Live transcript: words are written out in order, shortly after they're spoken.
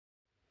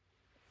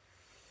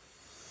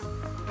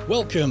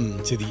Welcome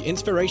to the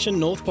Inspiration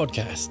North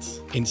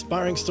podcast,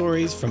 inspiring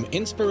stories from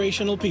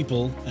inspirational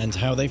people and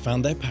how they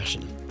found their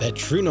passion, their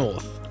true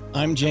north.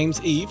 I'm James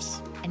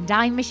Eves. And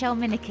I'm Michelle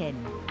Minikin,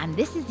 and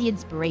this is the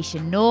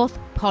Inspiration North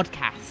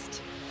podcast.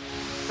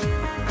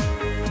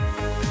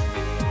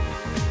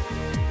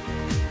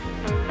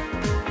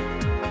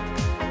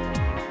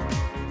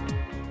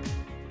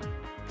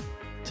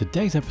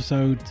 Today's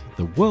episode,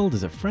 The World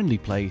is a Friendly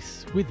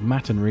Place, with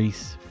Matt and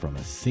Reece from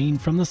A Scene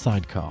from the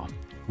Sidecar.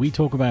 We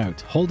talk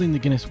about holding the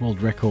Guinness World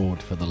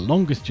Record for the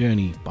longest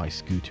journey by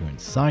scooter and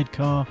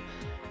sidecar,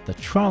 the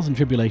trials and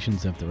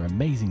tribulations of their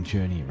amazing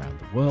journey around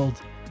the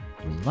world,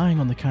 relying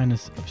on the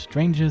kindness of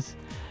strangers,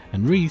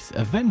 and Reece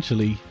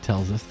eventually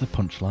tells us the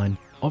punchline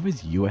of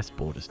his US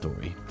border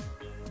story.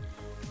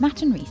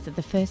 Matt and Reece are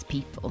the first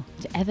people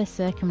to ever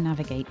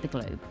circumnavigate the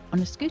globe on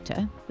a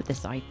scooter with a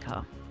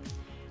sidecar.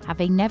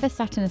 Having never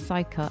sat in a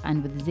sidecar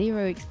and with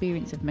zero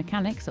experience of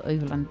mechanics or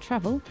overland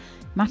travel,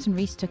 Matt and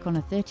Reece took on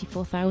a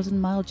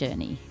 34,000-mile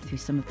journey through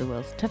some of the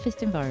world's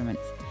toughest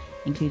environments,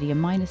 including a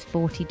minus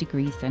 40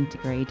 degrees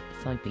centigrade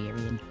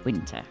Siberian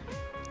winter.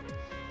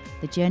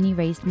 The journey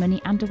raised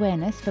money and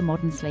awareness for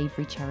modern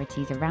slavery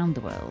charities around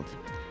the world.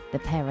 The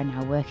pair are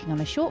now working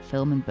on a short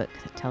film and book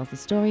that tells the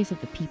stories of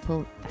the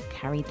people that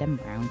carried them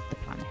around the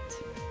planet.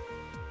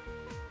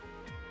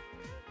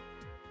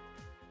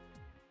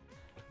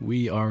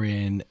 We are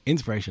in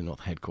Inspiration North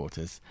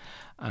headquarters,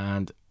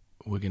 and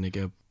we're going to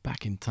go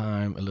back in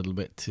time a little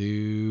bit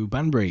to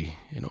Banbury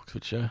in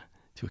Oxfordshire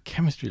to a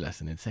chemistry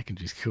lesson in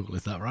secondary school.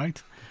 Is that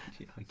right?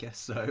 Yeah, I guess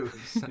so.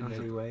 In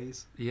many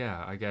ways.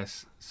 Yeah, I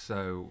guess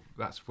so.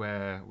 That's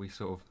where we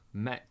sort of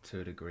met to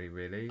a degree,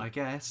 really. I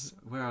guess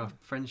where our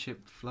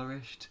friendship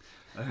flourished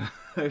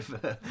over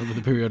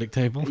the periodic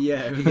table.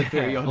 Yeah, over the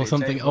periodic or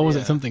something. table, Or was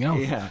yeah. it something else?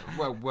 Yeah.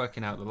 Well,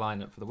 working out the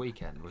lineup for the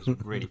weekend was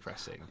really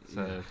pressing.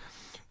 So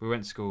we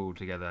went to school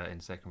together in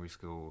secondary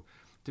school.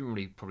 Didn't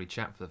really probably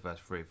chat for the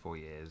first 3 or 4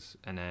 years,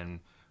 and then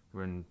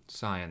we're in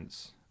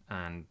science,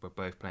 and we're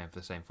both playing for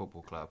the same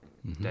football club,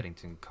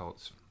 Deddington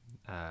Colts,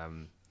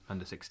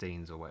 under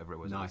 16s or whatever it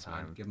was. Nice, at the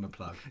time. man. Give them a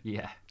plug.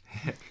 Yeah,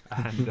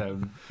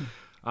 and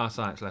our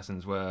science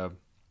lessons were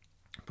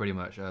pretty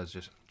much us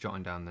just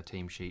jotting down the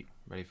team sheet,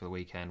 ready for the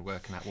weekend,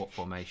 working out what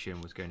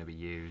formation was going to be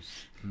used.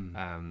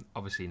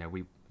 Obviously,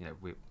 we'd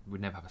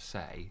never have a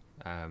say.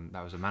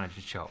 That was a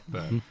manager's job,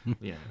 but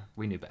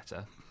we knew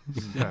better.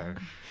 So,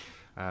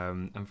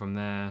 and from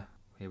there,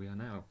 here we are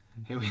now.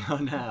 Here we are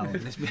now.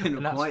 It's been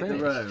And quite the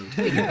that's road.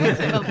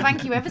 Well,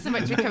 thank you ever so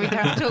much for coming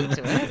down to talk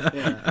to us.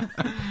 Yeah.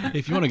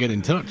 If you want to get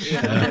in touch.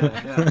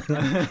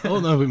 Yeah. Oh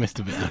no, we missed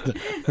a bit.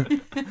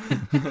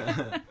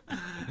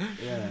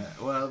 Yeah.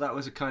 Well, that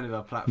was a kind of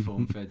our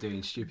platform for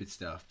doing stupid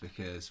stuff,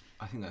 because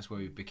I think that's where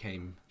we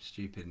became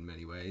stupid in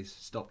many ways.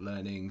 Stopped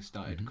learning,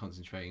 started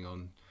concentrating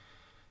on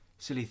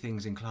silly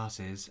things in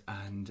classes,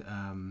 and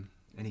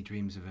any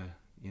dreams of a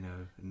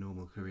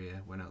normal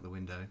career went out the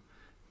window,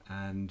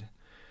 and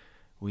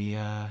we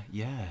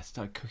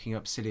started cooking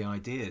up silly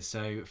ideas.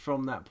 So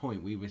from that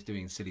point, we was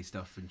doing silly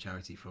stuff in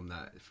charity from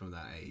that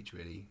age,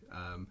 really.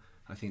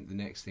 I think the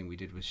next thing we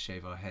did was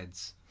shave our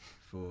heads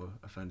for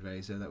a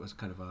fundraiser. That was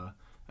kind of our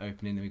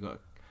opening, and we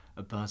got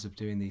a buzz of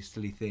doing these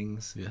silly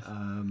things. Yes.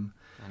 And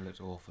it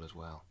looked awful as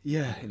well.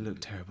 Yeah, it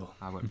looked terrible.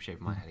 I won't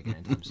shave my head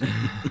again anytime soon.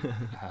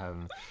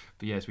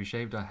 But yes, we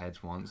shaved our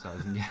heads once. That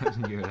was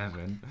in year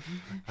 11.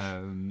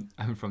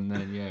 And from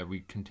then,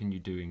 we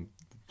continued doing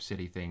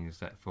silly things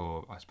that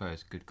for, I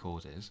suppose, good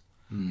causes.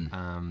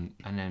 And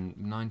then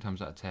 9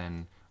 times out of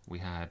 10, we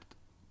had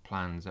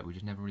plans that we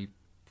just never really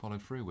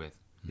followed through with.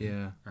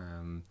 Yeah.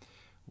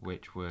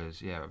 Which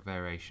was a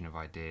variation of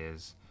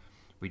ideas.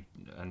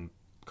 And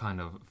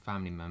kind of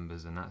family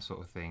members and that sort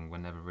of thing were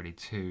never really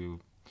too,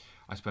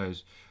 I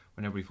suppose,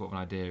 whenever we thought of an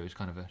idea, it was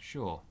kind of a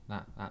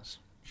that's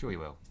sure you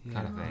will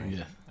kind of thing.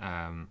 Yeah.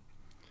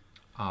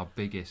 Our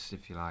biggest,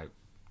 if you like,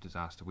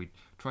 disaster, we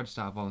tried to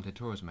start a volunteer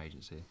tourism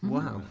agency.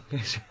 Wow.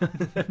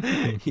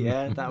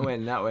 Yeah, that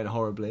went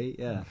horribly.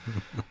 Yeah.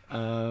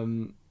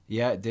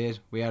 Yeah, it did.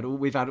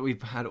 We've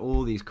had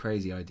all these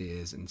crazy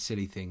ideas and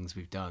silly things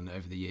we've done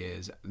over the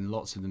years, and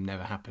lots of them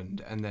never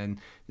happened. And then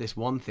this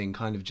one thing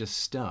kind of just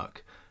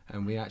stuck,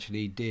 and we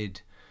actually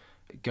did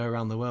go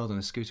around the world on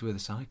a scooter with a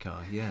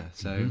sidecar. Yeah.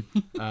 So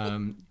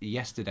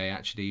yesterday,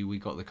 actually, we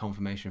got the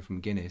confirmation from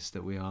Guinness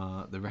that we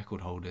are the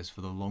record holders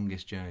for the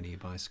longest journey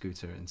by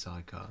scooter and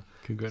sidecar.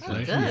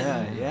 Congratulations.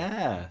 Oh, good.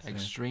 Yeah.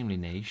 Extremely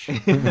niche. Well,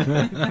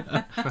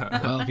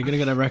 if you're going to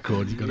get a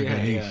record, you've got to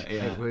get niche.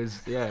 Yeah. It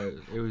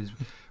was.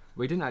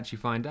 We didn't actually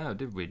find out,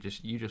 did we?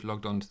 You just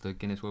logged on to the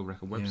Guinness World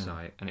Record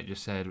website, and it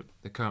just said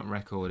the current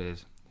record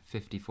is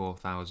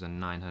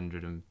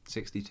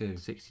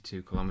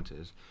 54,962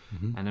 kilometres.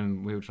 And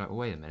then we were just like, well,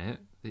 wait a minute.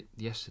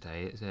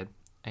 Yesterday it said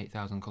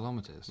 8,000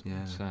 kilometres.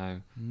 Yeah.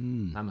 So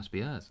that must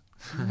be us.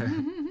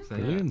 So,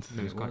 Brilliant.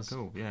 it was quite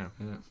cool. Yeah.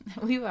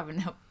 We were having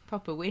a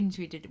proper winch.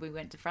 We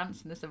went to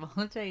France in the summer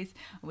holidays,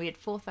 and we had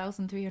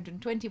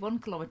 4,321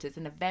 kilometres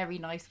in a very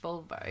nice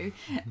Volvo,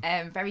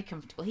 very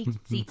comfortable, heated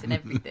seats and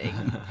everything,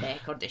 air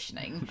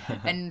conditioning,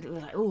 and we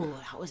were like, oh,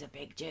 that was a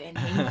big journey.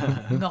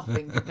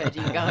 Nothing compared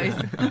to you guys.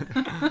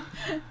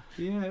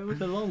 Yeah, it was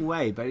a long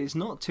way, but it's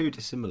not too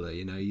dissimilar.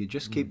 You know, you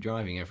just keep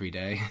driving every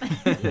day.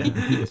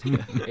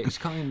 It's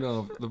kind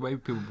of the way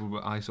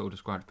I sort of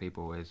describe to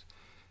people is,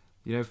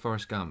 you know,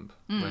 Forrest Gump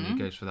when he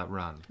goes for that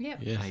run. Yep.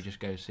 Yes. And he just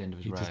goes to the end of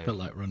his He road. just felt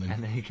like running.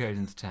 And then he goes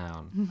into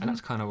town. And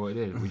that's kind of what it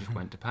is. We just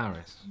went to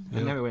Paris.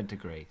 And then we went to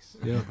Greece.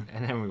 Yeah.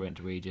 And then we went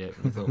to Egypt.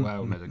 And we thought,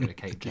 well, we might as well go to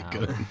Cape Keep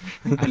Town. going.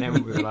 And then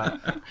we were like,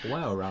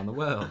 wow, around the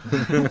world.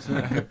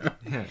 So,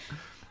 yeah.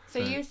 So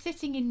you were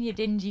sitting in your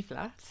dingy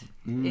flat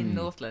in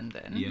North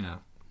London. Yeah.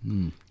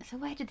 So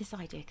where did this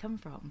idea come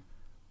from?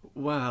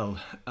 Well,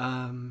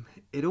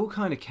 it all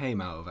kind of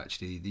came out of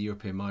actually the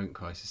European migrant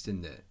crisis,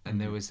 didn't it?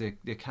 And there was the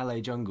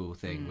Calais jungle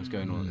thing was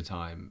going on at the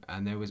time,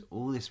 and there was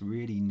all this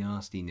really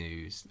nasty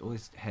news, all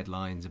these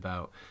headlines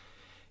about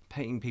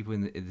painting people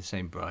in the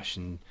same brush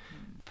and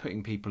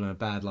putting people in a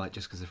bad light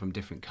just because they're from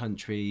different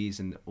countries,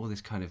 and all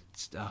this kind of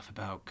stuff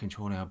about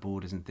controlling our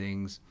borders and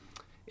things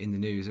in the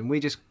news. And we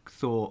just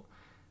thought,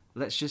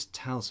 let's just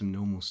tell some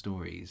normal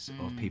stories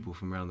of people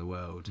from around the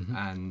world,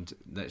 and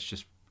let's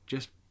just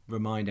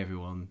remind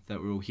everyone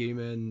that we're all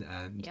human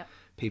and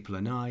people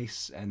are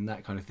nice and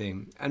that kind of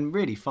thing, and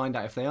really find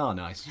out if they are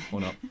nice or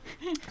not.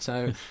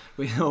 So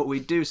we thought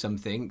we'd do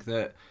something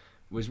that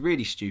was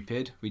really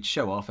stupid. We'd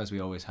show off, as we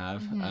always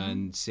have,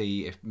 and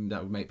see if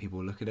that would make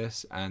people look at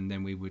us, and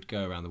then we would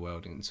go around the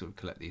world and sort of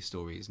collect these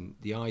stories. And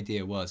the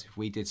idea was, if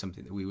we did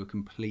something that we were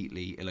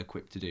completely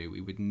ill-equipped to do,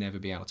 we would never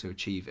be able to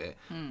achieve it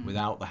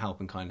without the help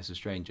and kindness of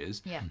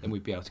strangers, then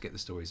we'd be able to get the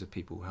stories of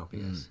people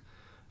helping us.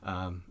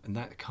 And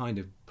that kind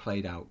of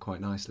played out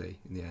quite nicely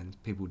in the end.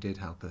 People did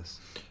help us.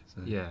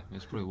 So. Yeah,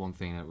 it's probably one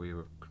thing that we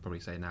could probably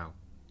say now.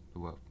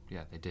 Well,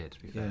 yeah, they did,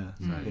 to be fair.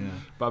 Yeah, So,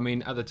 but I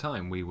mean, at the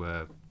time, we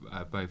were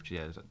both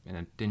in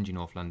a dingy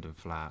North London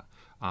flat.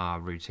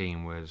 Our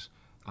routine was,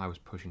 I was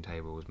pushing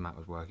tables, Matt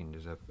was working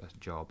as a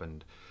job,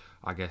 and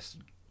I guess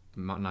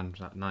 9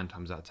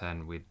 times out of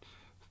 10, we'd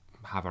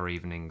have our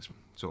evenings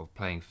sort of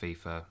playing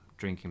FIFA,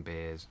 drinking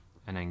beers,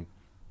 and then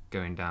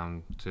going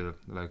down to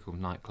the local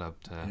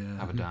nightclub to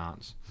have a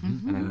dance,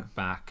 and then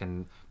back,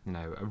 and you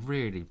know, a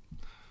really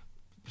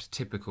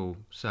typical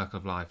circle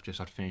of life just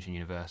after finishing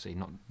university,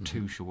 not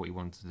too sure what you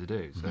wanted to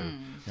do. So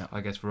I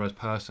guess for us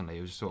personally,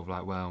 it was sort of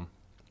like, well,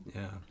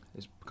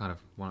 it's kind of,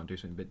 why not do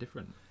something a bit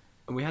different?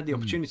 And we had the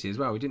opportunity as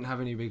well. We didn't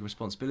have any big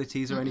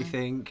responsibilities or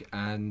anything,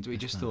 and we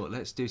just thought,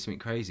 let's do something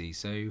crazy.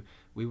 So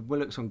we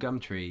looked on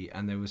Gumtree,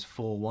 and there was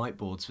 4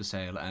 whiteboards for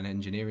sale at an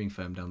engineering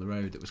firm down the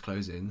road that was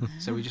closing.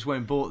 So we just went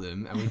and bought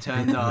them, and we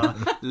turned our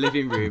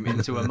living room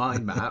into a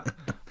mind map.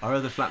 Our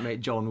other flatmate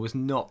John was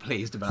not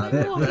pleased about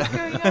it. What is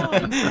going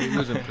on? He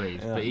wasn't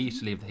pleased, but he used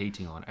to leave the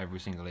heating on every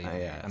single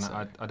evening. And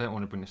I don't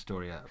want to bring the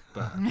story up,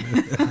 but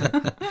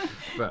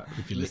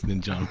If you're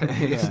listening, John.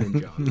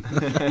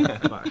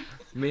 But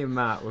me and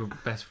Matt were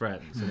best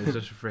friends, and it was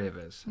just the 3 of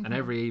us. And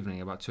every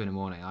evening, about 2 a.m,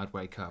 I'd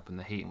wake up and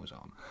the heating was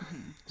on.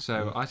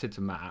 So I said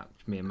to Matt,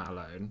 me and Matt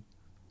alone,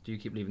 do you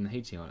keep leaving the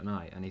heating on at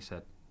night? And he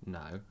said, no.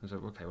 I was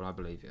like, okay, well, I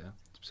believe you.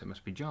 So it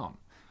must be John.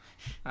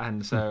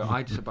 And so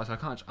I said, I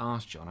can't just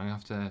ask John, I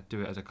have to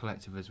do it as a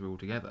collective, as we're all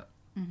together.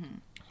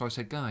 So I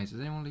said, guys, is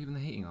anyone leaving the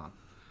heating on?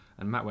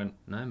 And Matt went,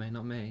 no, mate,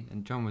 not me.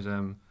 And John was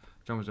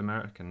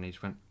American, and he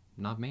just went,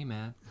 not me,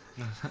 man.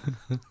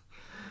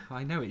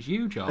 I know it's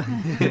you, John.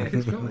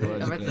 There's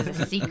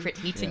a secret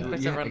heating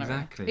putter on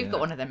exactly, We've got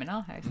one of them in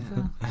our house as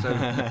well. So,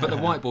 but the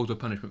whiteboards were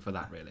punishment for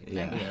that, really.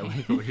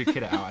 We thought we should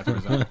kid it out as a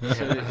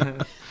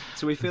result.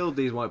 So we filled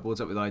these whiteboards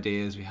up with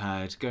ideas. We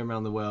had going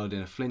around the world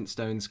in a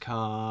Flintstones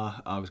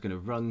car. I was going to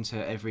run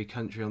to every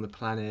country on the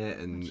planet,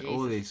 and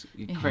all these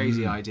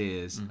crazy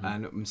ideas.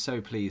 And I'm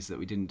so pleased that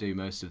we didn't do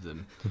most of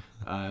them.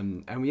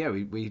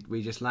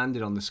 We just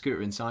landed on the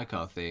scooter and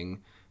sidecar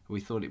thing. We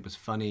thought it was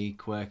funny,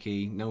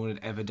 quirky. No one had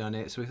ever done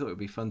it, so we thought it would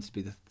be fun to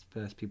be the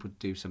first people to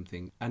do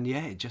something. And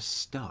it just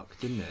stuck,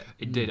 didn't it?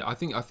 It did. I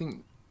think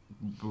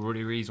the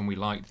really reason we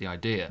liked the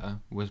idea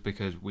was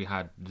because we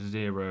had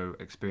 0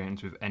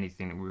 experience with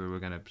anything that we were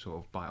going to sort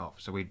of bite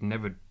off. So we'd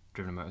never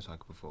driven a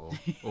motorcycle before,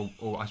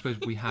 or I suppose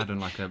we had on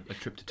like a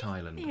trip to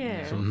Thailand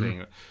sort of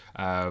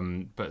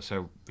thing. But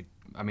so,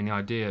 I mean, the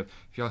idea. If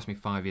you asked me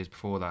 5 years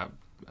before that,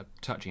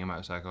 touching a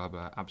motorcycle, I'd be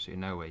like, absolutely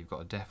no way. You've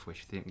got a death wish.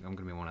 You think I'm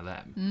going to be one of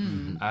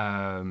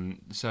them.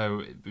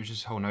 So it was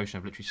just the whole notion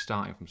of literally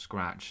starting from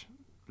scratch,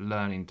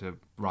 learning to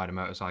ride a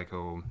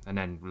motorcycle, and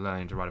then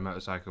learning to ride a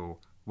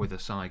motorcycle with a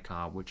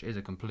sidecar, which is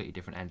a completely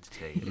different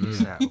entity in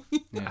itself.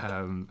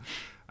 And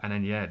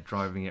then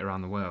driving it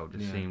around the world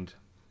just seemed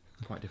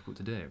quite difficult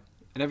to do.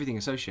 And everything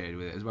associated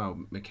with it as well.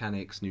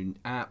 Mechanics knew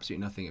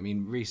absolutely nothing. I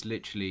mean, Reece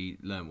literally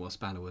learnt what a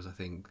spanner was, I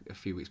think, a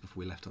few weeks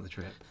before we left on the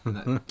trip. And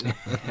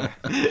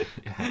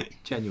that,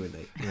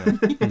 genuinely. Yeah.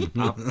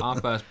 Our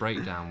first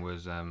breakdown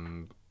was,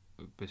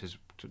 this is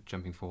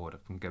jumping forward, I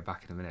can go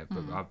back in a minute,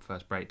 but our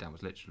first breakdown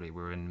was literally,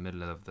 we were in the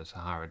middle of the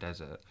Sahara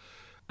Desert,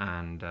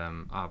 and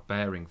our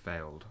bearing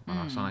failed on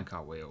our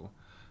sidecar wheel.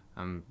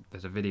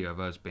 There's a video of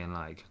us being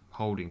like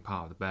holding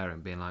part of the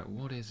bearing, being like,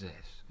 "What is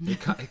this? It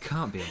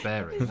can't be a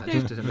bearing. That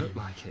just doesn't look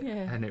like it."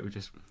 Yeah. And it was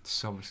just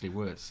obviously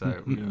was.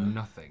 So we knew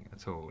nothing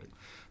at all.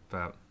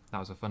 But that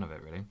was the fun of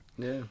it, really.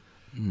 Yeah.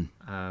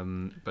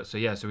 But so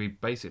we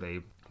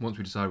basically, once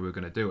we decided we were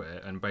going to do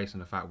it, and based on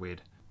the fact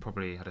we'd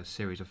probably had a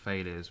series of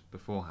failures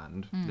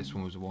beforehand, this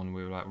one was the one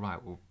we were like,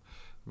 right, well,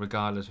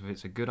 regardless if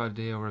it's a good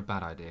idea or a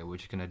bad idea, we're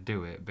just going to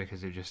do it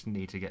because we just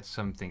need to get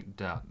something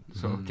done,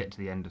 sort of get to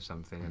the end of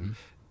something and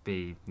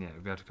be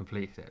able to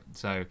complete it.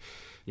 So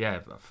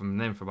yeah, from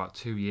then for about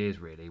 2 years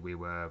really, we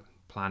were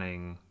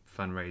planning,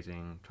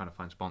 fundraising, trying to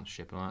find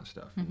sponsorship and all that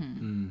stuff.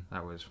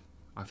 That was,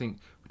 I think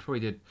we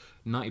probably did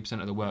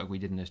 90% of the work we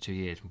did in those 2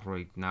 years, and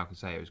probably now can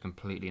say it was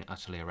completely and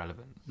utterly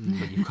irrelevant.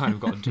 But you've kind of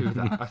got to do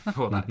that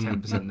for that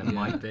 10% that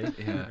might be.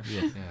 Yeah.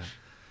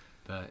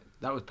 But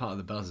that was part of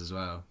the buzz as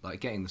well, like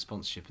getting the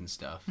sponsorship and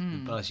stuff.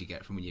 The buzz you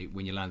get from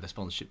when you land a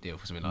sponsorship deal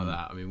for something like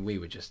that. I mean, we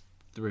were just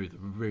through the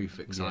roof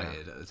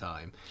excited at the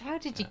time. How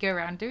did you go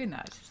around doing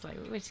that? It's just like,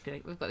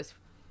 we've got this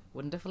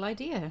wonderful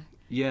idea.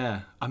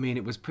 Yeah, I mean,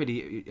 it was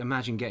pretty.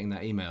 Imagine getting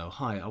that email.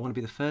 Hi, I want to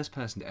be the first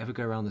person to ever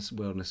go around this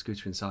world on a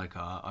scooter and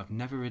sidecar. I've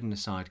never ridden a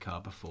sidecar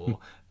before,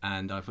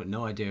 and I've got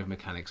no idea of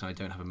mechanics. And I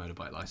don't have a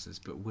motorbike license.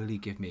 But will you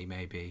give me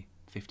maybe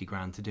 50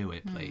 grand to do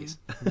it, please?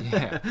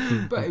 Yeah,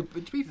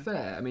 but to be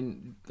fair, I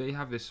mean, they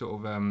have this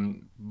sort of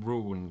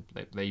rule, and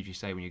they usually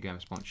say when you go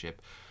for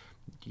sponsorship,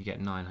 you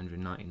get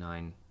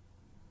 999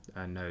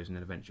 no's, and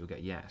then eventually you'll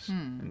get yes.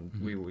 And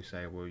we always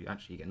say, well, you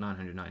get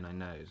 999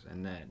 no's,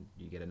 and then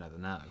you get another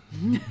no.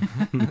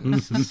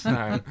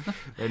 So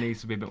there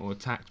needs to be a bit more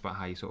tact about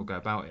how you sort of go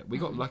about it. We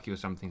got lucky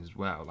with some things as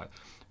well. Like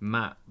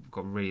Matt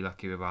got really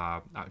lucky with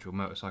our actual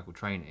motorcycle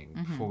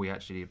training. Before we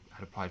actually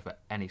had applied for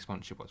any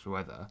sponsorship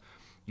whatsoever,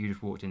 you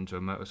just walked into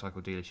a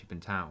motorcycle dealership in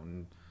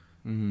town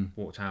and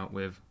walked out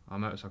with our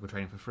motorcycle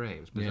training for free. It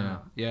was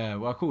bizarre. Yeah.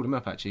 Well, I called him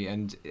up actually,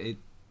 and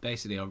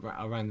basically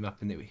I rang them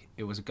up, and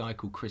it was a guy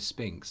called Chris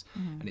Spinks,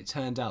 and it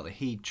turned out that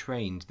he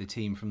trained the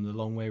team from the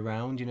long way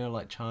round,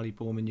 like Charlie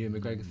Borman, Ewan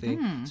McGregor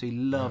thing. So he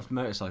loved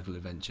motorcycle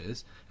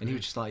adventures, and he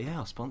was just like, yeah,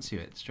 I'll sponsor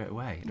you it straight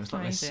away. And it was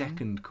like my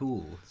second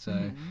call.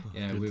 So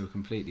yeah, we were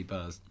completely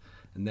buzzed.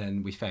 And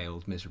then we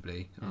failed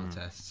miserably on our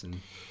tests,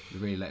 and we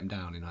really let him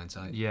down in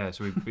hindsight. Yeah,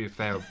 so we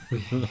failed.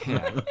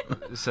 Yeah.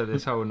 So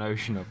this whole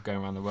notion of going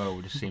around the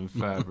world just seemed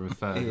further and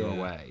further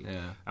away.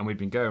 Yeah. And we'd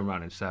been going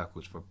around in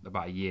circles for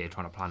about a year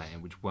trying to plan it,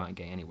 and we just weren't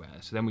getting anywhere.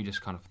 So then we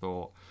just kind of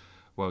thought,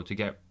 well, to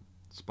get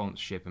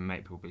sponsorship and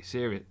make people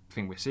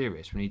think we're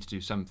serious, we need to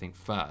do something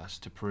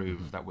first to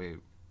prove that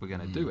we're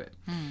going to do it.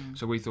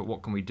 So we thought,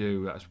 what can we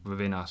do that's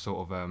within our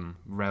sort of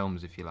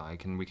realms, if you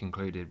like, and we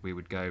concluded we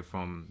would go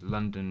from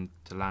London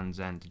to Land's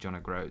End to John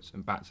O'Groats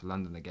and back to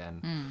London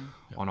again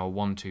on our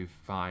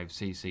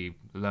 125cc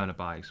learner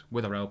bikes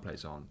with our L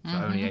plates on, so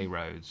only A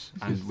roads,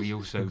 and we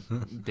also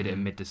did it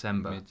in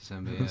mid-December.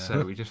 Yeah.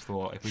 So we just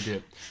thought, if we did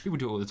it, people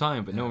do it all the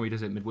time, but no one really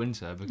does it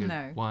midwinter, because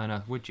why on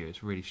earth would you?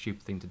 It's a really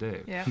stupid thing to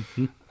do. Yeah.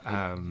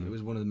 It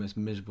was one of the most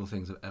miserable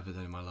things I've ever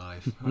done in my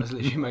life. I was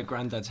literally my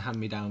granddad's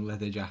hand-me-down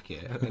leather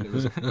jacket, and it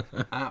was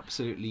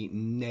absolutely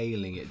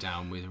nailing it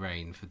down with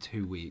rain for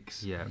 2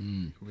 weeks. Yeah.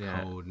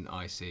 Cold and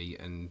icy,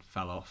 and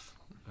fell off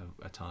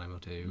a time or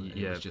two.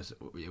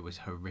 It was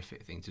a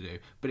horrific thing to do,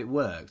 but it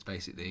worked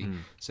basically.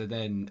 So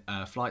then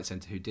Flight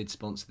Centre, who did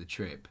sponsor the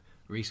trip,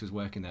 Reece was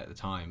working there at the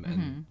time,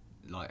 and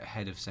like a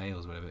head of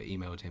sales or whatever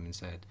emailed him and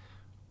said,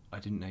 I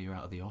didn't know you were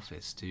out of the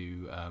office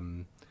to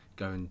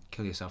go and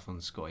kill yourself on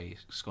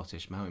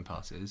Scottish mountain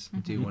passes.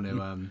 Do you want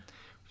to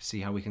see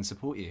how we can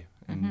support you?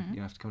 And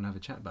you have to come and have a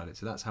chat about it.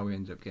 So that's how we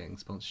ended up getting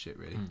sponsorship,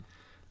 really.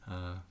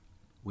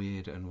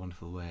 Weird and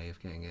wonderful way of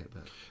getting it,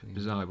 but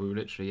bizarre. We were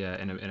literally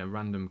in a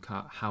random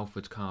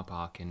Halford car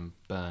park in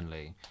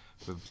Burnley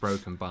with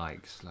broken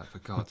bikes. Like, for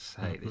God's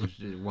sake,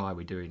 why are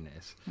we doing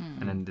this?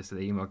 And then the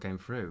email came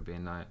through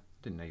being like,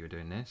 didn't know you were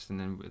doing this. And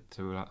then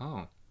we were like,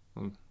 oh,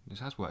 well, this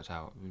has worked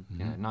out.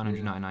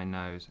 999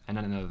 no's, and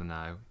then another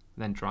no.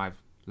 Then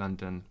drive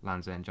London,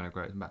 Land's End, John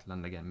O'Groats, and back to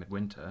London again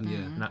midwinter.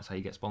 And that's how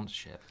you get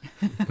sponsorship.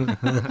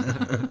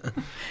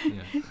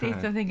 Do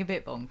something a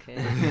bit bonkers.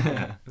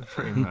 Yeah,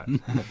 pretty much.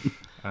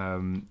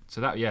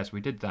 So we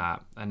did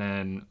that, and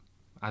then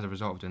as a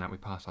result of doing that, we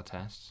passed our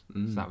tests. So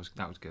that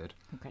was good.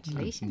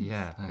 Congratulations.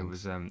 Yeah, thanks. It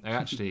was.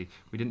 Actually,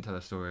 we didn't tell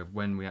the story of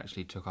when we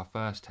actually took our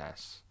first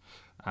tests.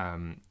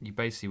 You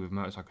basically, with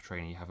motorcycle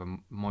training, you have a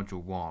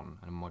module 1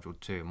 and a module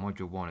 2.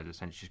 Module 1 is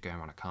essentially just going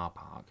around a car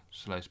park,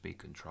 slow speed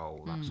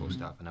control, that sort of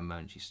stuff, and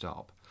emergency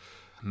stop.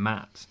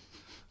 Matt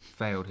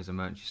failed his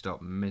emergency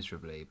stop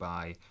miserably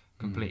by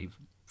completely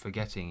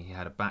forgetting he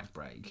had a back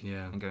brake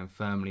and going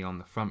firmly on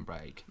the front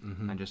brake,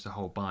 and just the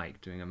whole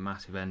bike doing a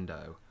massive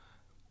endo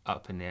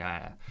up in the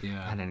air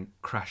and then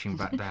crashing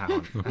back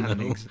down.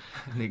 And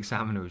the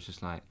examiner was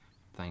just like,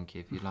 thank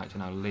you, if you'd like to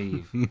now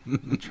leave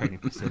the training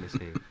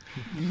facility.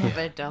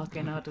 Never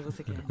darken our doors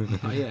again.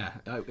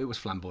 It was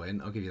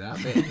flamboyant, I'll give you that.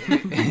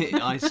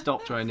 But I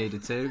stopped where I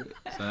needed to.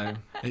 So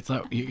It's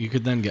like you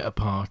could then get a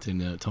part in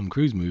a Tom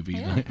Cruise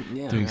movie, like,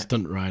 yeah, doing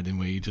stunt riding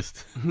where you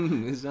just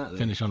exactly.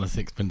 finish on a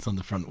sixpence on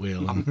the front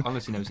wheel. I've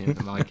honestly never seen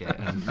anything like it.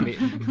 And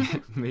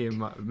me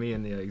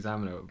and the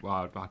examiner,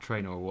 our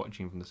trainer, were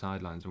watching from the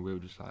sidelines, and we were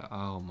just like,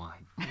 "Oh my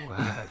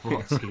word,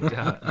 what's he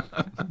done?"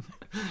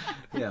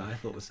 Yeah, I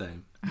thought the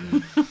same.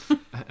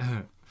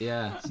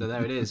 Yeah, so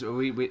there it is.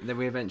 We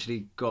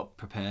eventually got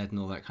prepared and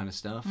all that kind of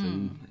stuff,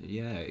 and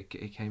yeah, it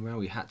came around.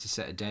 We had to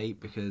set a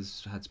date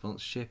because we had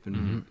sponsorship,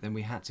 and then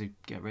we had to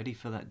get ready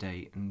for that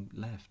date and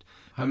left.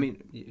 I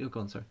mean, you're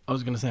gone, sorry. I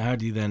was going to say, how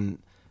do you then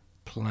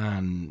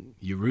plan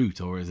your route,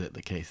 or is it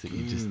the case that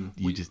you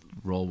just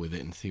roll with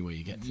it and see where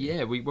you get to?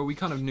 Yeah, we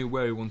kind of knew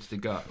where we wanted to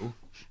go,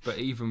 but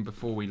even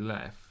before we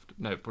left,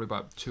 probably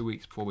about 2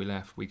 weeks before we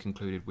left, we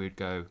concluded we'd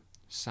go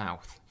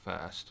south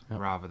first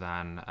rather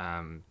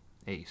than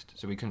east.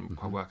 So we couldn't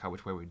quite work out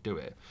which way we'd do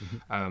it.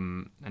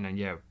 And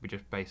then we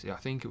just basically, I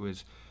think it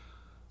was,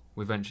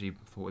 we eventually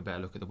thought we'd better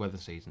look at the weather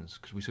seasons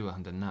because we still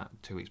hadn't done that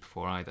 2 weeks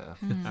before either.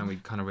 And we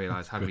kind of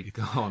realised had we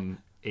gone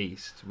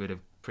east, we'd have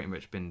pretty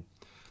much been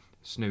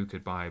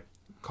snookered by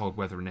cold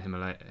weather in the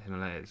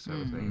Himalayas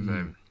sort of thing.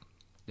 So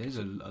there's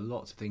a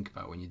lot to think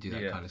about when you do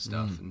that kind of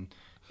stuff, and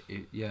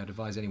I'd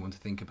advise anyone to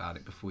think about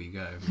it before you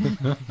go.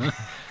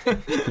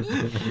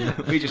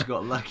 We just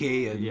got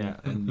lucky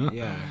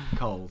and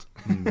cold.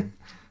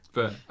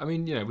 But I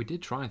mean, we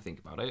did try and think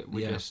about it.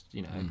 We just,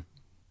 you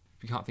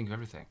can't think of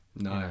everything.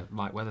 No,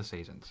 like weather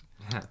seasons.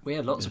 We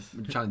had lots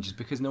of challenges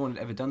because no one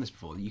had ever done this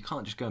before. You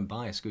can't just go and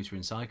buy a scooter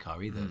in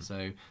sidecar either.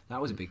 So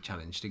that was a big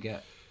challenge to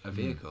get a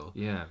vehicle.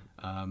 It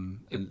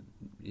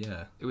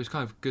was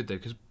kind of good though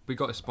because we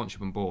got a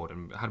sponsorship on board,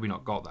 and had we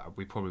not got that,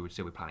 we probably would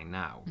still be planning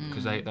now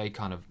because they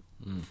kind of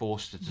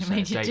forced us to set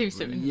a date. Do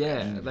something.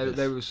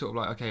 They were sort of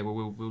like, okay,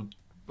 well we'll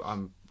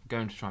I'm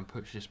going to try and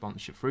push this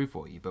sponsorship through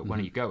for you, but when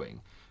are you going?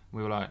 And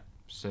we were like,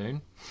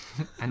 soon.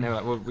 And they were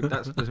like, well,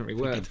 that doesn't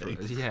really work for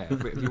us. Yeah,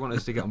 but if you want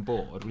us to get on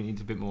board, we need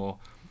a bit more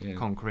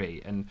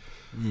concrete. And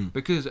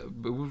because it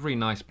was really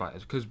nice about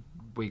it, because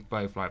we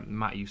both, like,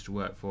 Matt used to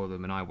work for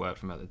them and I worked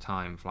for them at the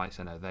time, Flight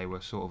Centre. They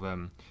were sort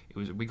of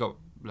we got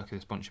lucky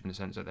with sponsorship in the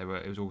sense that it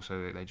was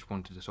also they just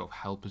wanted to sort of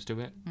help us do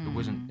it.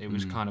 It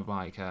was kind of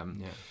like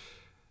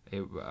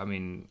I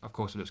mean, of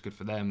course it looks good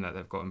for them that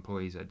they've got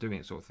employees that are doing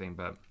it sort of thing,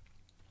 but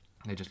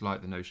they just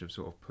like the notion of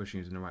sort of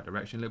pushing us in the right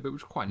direction a little bit,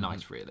 which was quite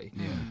nice, really.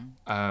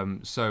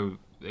 So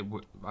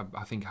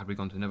I think had we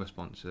gone to another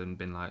sponsor and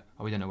been like,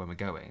 oh, we don't know when we're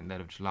going, they'd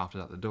have just laughed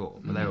us out the door.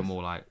 But they were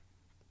more like,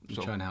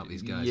 trying to help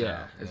these guys out.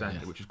 Yeah,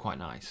 exactly, which was quite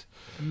nice.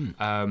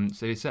 So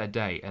we set a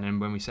date, and then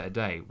when we set a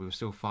date, we were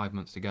still 5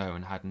 months to go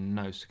and had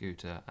no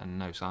scooter and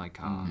no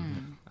sidecar.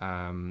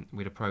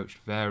 We'd approached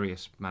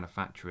various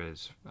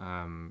manufacturers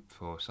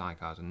for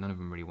sidecars, and none of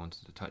them really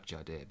wanted to touch the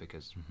idea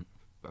because,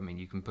 I mean,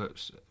 you could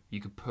put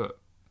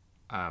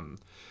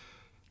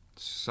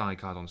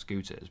sidecars on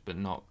scooters, but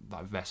not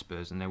like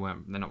Vespers, and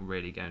they're not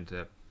really going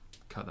to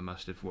cut the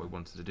mustard for what we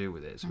wanted to do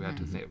with it. So we had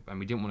to think, and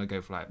we didn't want to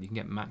go for, like, you can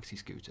get maxi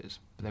scooters,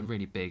 but they're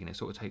really big, and it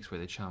sort of takes away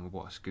the charm of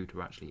what a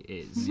scooter actually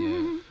is.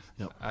 So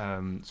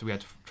we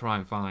had to try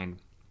and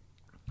find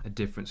a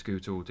different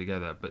scooter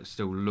altogether, but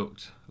still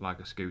looked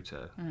like a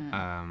scooter.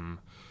 And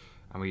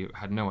we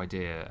had no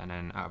idea, and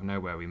then out of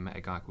nowhere we met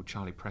a guy called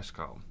Charlie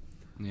Prescott.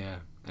 Yeah,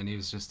 and he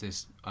was just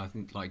this, I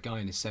think, like, guy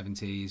in his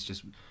 70s,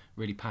 just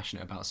really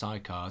passionate about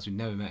sidecars. We'd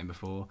never met him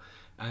before,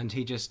 and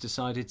he just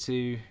decided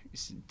to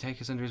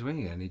take us under his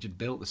wing, and he just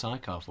built the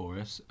sidecar for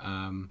us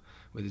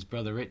with his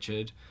brother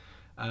Richard.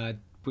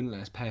 Wouldn't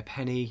let us pay a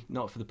penny,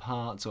 not for the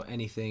parts or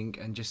anything,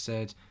 and just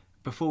said,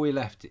 before we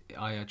left,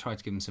 I tried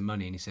to give him some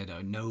money, and he said,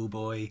 "Oh no,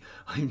 boy,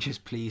 I'm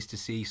just pleased to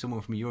see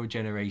someone from your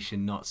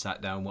generation not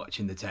sat down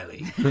watching the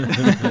telly."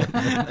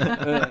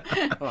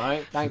 All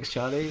right, thanks,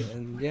 Charlie.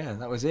 And yeah,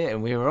 that was it,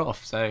 and we were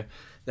off. So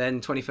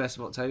then 21st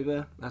of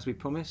October, as we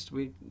promised,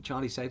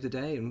 Charlie saved the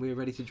day, and we were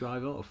ready to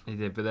drive off. He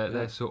did, but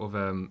they're sort of,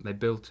 they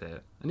built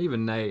it. And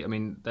even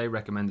they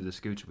recommended the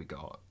scooter we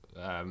got,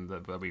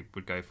 that we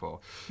would go for.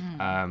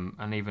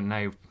 And even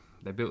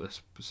they built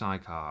this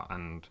sidecar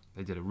and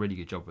they did a really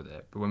good job with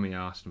it. But when we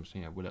asked them,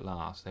 will it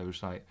last? They were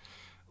just like,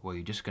 well,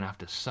 you're just going to have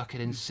to suck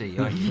it and see,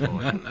 aren't you,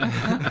 boy?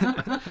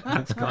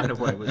 That's kind of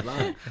what it was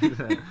like.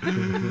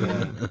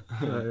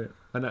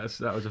 And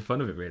that was the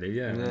fun of it, really,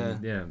 yeah.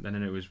 And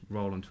then it was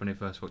roll on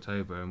 21st of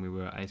October and we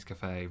were at Ace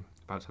Cafe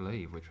about to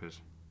leave, which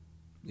was...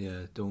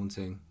 Yeah,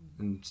 daunting.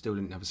 And still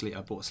didn't have a sleep.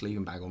 I bought a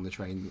sleeping bag on the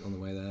train on the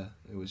way there.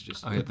 It was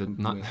just...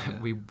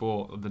 We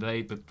bought, the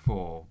day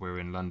before we were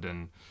in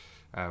London...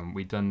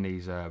 we'd done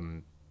these,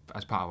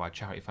 as part of our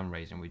charity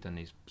fundraising, we'd done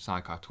these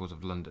sidecar tours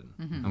of London,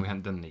 and we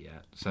hadn't done it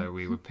yet. So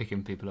we were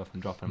picking people up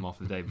and dropping them off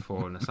the day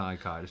before in a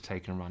sidecar, just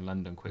taking them around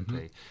London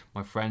quickly.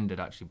 My friend had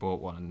actually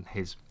bought one, and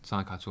his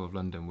sidecar tour of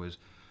London was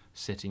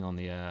sitting on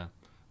the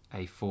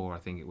A4, I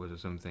think it was, or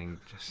something,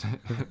 just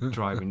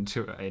driving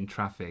in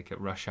traffic at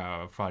rush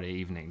hour Friday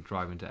evening,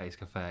 driving to Ace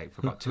Cafe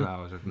for about 2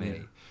 hours with me. Yeah.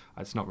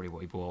 That's not really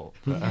what he bought.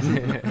 But,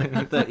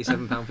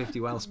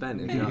 £37.50 well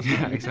spent. If you ask me.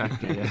 yeah,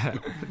 exactly. Yeah,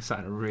 sat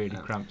in a really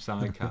cramped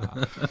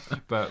sidecar.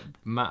 But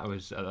Matt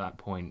was at that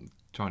point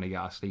trying to get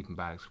our sleeping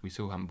bags. We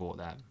still hadn't bought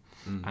them,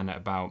 and at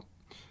about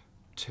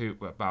 2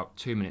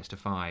 minutes to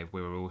 5,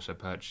 we were also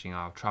purchasing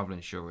our travel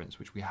insurance,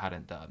 which we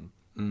hadn't done.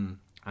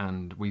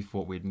 And we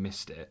thought we'd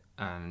missed it,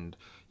 and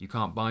you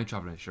can't buy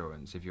travel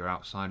insurance if you're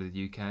outside of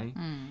the UK.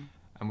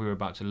 And we were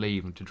about to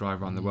leave and to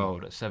drive around the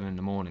world at 7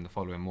 a.m. the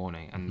following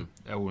morning, and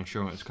all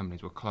insurance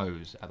companies were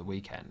closed at the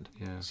weekend.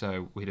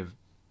 So we'd have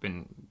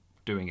been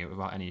doing it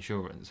without any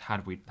insurance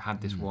had we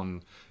had this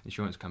one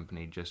insurance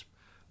company just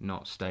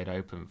not stayed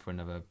open for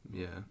another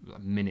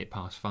minute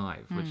past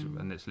 5,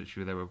 and it's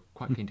literally, they were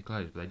quite keen to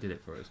close, but they did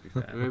it for us, to be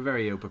fair. We were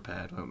very ill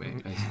prepared, weren't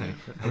we,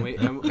 basically?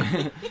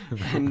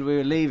 and we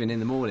were leaving in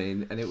the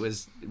morning, and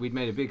we'd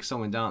made a big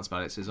song and dance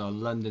about it. So it was our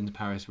London to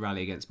Paris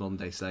rally against modern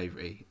day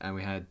slavery, and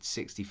we had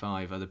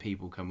 65 other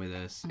people come with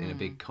us in a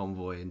big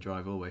convoy and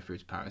drive all the way through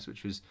to Paris,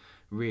 which was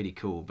really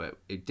cool. But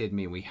it did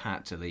mean we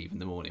had to leave in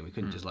the morning. We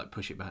couldn't just like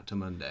push it back to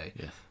Monday.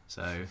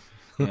 So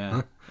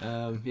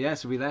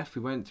so we left.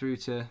 We went through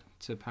to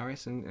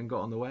Paris and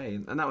got on the way,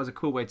 and that was a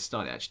cool way to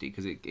start it, actually,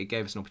 because it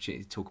gave us an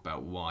opportunity to talk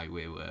about why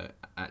we were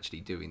actually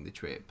doing the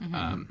trip.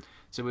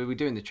 So we were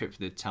doing the trip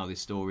to tell these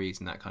stories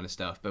and that kind of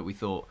stuff, but we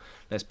thought,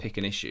 let's pick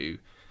an issue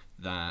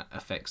that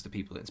affects the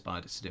people that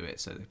inspired us to do it.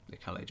 So the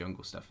Calais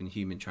jungle stuff, and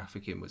human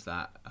trafficking was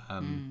that,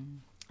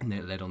 and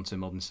it led on to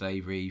modern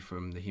slavery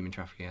from the human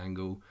trafficking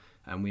angle,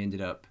 and we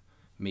ended up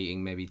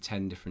meeting maybe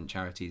 10 different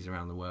charities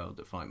around the world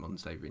that fight modern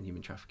slavery and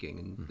human trafficking,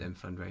 and then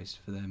fundraised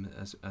for them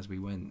as we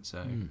went.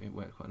 So it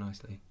worked quite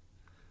nicely.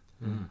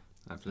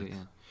 Absolutely,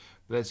 yeah.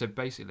 But so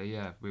basically,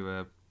 we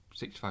were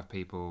 65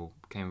 people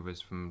came with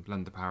us from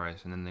London to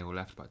Paris, and then they all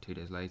left about 2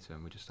 days later,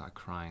 and we just started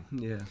crying.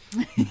 Yeah.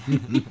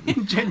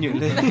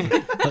 Genuinely.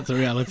 That's a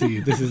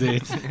reality. This is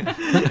it.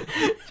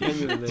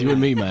 Genuinely. It's you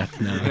and me,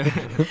 Matt, now.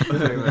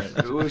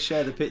 We'll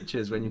share the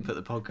pictures when you put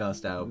the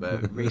podcast out,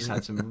 but Reece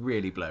had some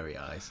really blurry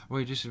eyes. Well,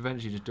 you just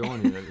eventually just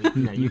dawned on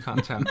you that you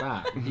can't turn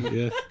back.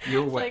 Yes.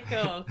 You're It's like,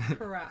 oh,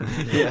 crap.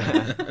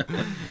 Yeah.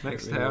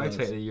 Next day I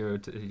take the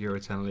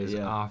Eurotunnel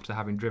after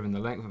having driven the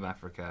length of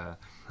Africa,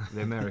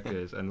 the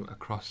Americas, and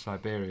across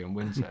Siberia in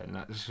winter, and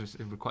it was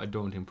quite a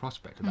daunting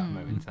prospect at that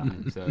moment in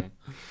time. So,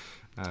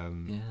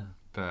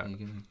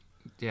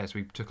 so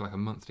we took like a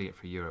month to get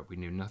through Europe. We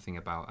knew nothing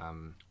about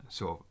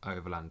sort of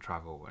overland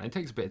travel, and it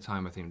takes a bit of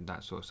time. I think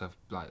that sort of stuff,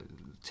 like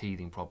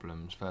teething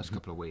problems, first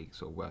couple of weeks,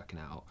 sort of working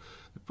out.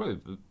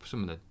 Probably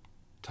some of the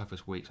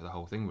toughest weeks of the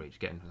whole thing, really, just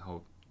getting the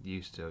whole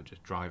used to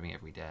just driving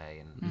every day,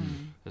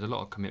 and there's a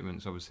lot of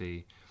commitments,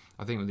 obviously.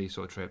 I think with these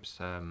sort of trips,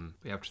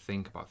 you have to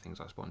think about things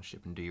like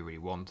sponsorship and do you really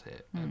want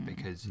it,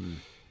 because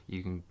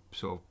you can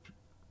sort of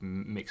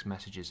mix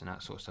messages and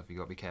that sort of stuff. You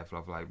got to be careful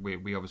of. Like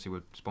we obviously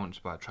were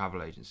sponsored by a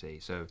travel agency,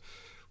 so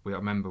I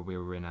remember we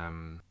were in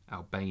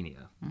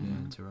Albania,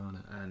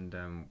 Tirana,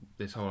 and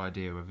this whole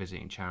idea of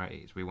visiting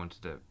charities, we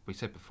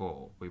said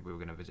before we were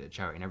going to visit a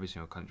charity in every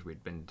single country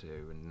we'd been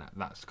to, and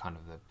that's kind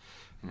of the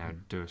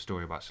do a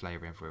story about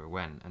slavery everywhere we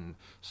went. And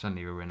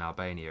suddenly we were in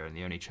Albania, and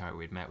the only charity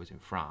we'd met was in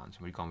France,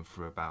 and we'd gone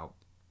through about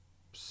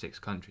 6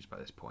 countries by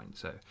this point.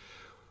 So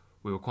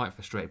we were quite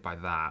frustrated by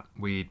that.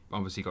 We'd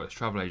obviously got this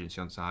travel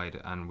agency on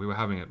side, and we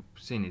were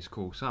seeing these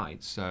cool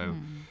sites, so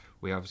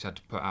we obviously had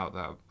to put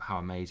out how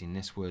amazing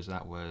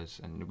that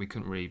was, and we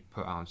couldn't really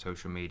put out on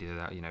social media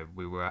that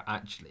we were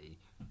actually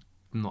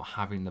not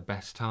having the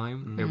best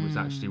time. It was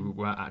actually, we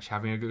weren't actually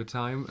having a good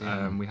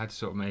time. We had to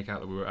sort of make out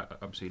that we were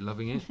absolutely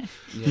loving it.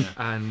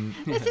 And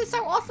this is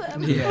so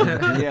awesome. Yeah.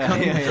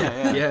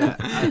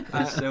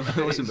 That's so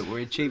awesome, but we're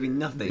achieving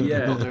nothing.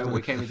 Not doing what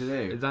we came here to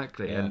do.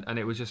 Exactly. And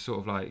it was just sort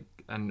of like,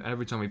 and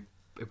every time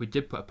if we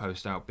did put a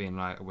post out being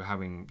like, we're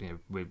having,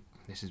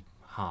 this is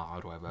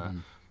hard or whatever,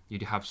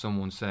 you'd have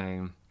someone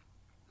saying,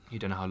 you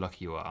don't know how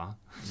lucky you are,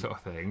 sort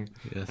of thing.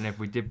 Yes. And if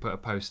we did put a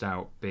post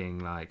out being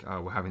like,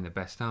 oh, we're having the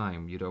best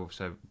time, you'd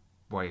also,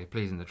 while you're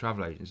pleasing the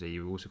travel agency,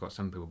 you've also got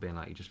some people being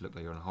like, you just look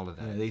like you're on a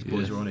holiday. Yeah, these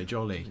boys are on a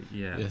jolly.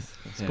 Yeah. Yes.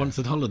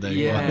 Sponsored holiday.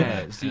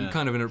 Yeah. So you're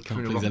kind of in a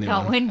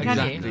can't win, can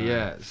you? Exactly,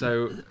 yeah.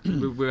 So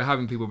we were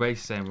having people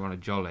basically saying we're on a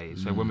jolly.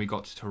 So when we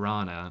got to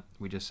Tirana,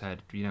 we just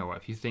said, you know what,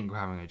 if you think we're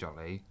having a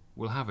jolly,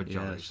 we'll have a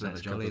jolly. Let's have a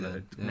jolly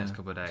then. Next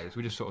couple of days.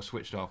 We just sort of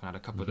switched off and had a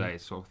couple of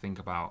days to sort of think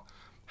about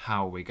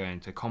how we're going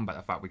to combat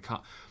the fact we can't.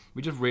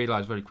 We just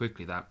realised very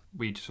quickly that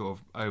we'd sort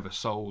of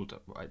oversold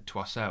to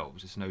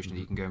ourselves this notion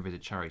that you can go and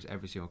visit charities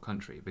every single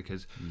country,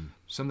 because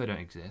some they don't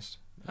exist,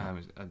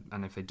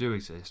 and if they do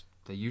exist,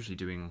 they're usually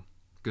doing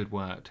good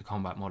work to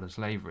combat modern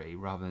slavery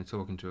rather than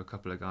talking to a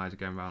couple of guys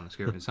going around and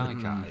scooting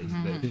sidecar.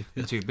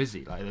 They're too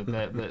busy. Like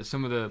they're,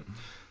 some of the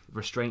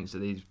restraints that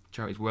these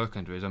charities work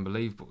under is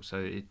unbelievable. So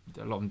a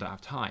lot of them don't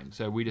have time.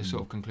 So we just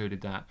sort of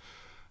concluded that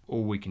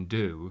all we can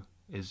do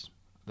is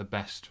the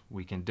best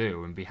we can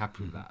do and be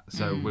happy with that.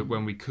 So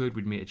when we could,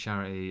 we'd meet a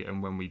charity,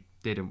 and when we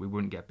didn't, we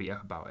wouldn't get beat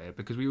up about it,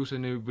 because we also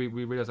knew, we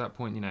realised at that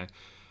point, you know,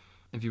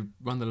 if you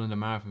run the London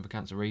Marathon for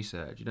cancer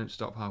research, you don't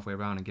stop halfway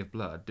around and give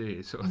blood, do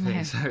you, sort of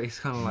thing. So it's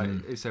kind of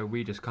like, so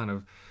we just kind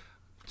of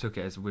took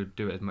it as we'd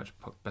do it as much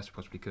best we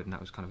possibly could, and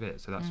that was kind of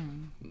it. So that's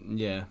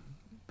yeah.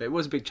 But it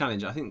was a big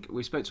challenge. I think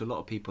we spoke to a lot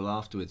of people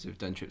afterwards who've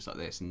done trips like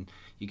this, and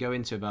you go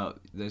into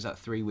there's that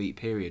 3-week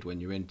period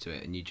when you're into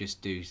it, and you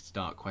just do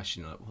start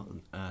questioning, like, what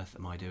on earth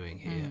am I doing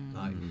here?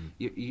 Like,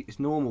 it's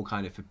normal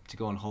kind of to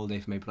go on holiday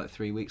for maybe like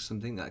 3 weeks,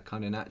 something that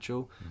kind of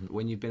natural. But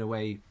when you've been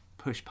away,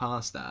 push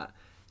past that,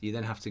 you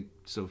then have to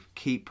sort of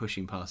keep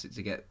pushing past it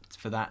to get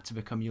for that to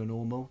become your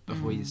normal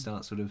before you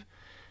start sort of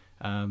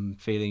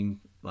feeling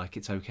like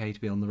it's okay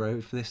to be on the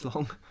road for this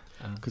long.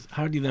 Because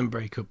how do you then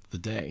break up the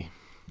day?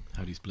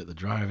 How do you split the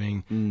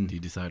driving? Do you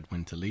decide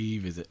when to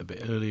leave? Is it a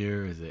bit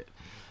earlier? Is it?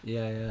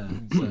 Yeah.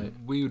 So,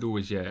 we would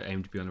always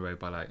aim to be on the road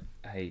by like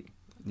 8,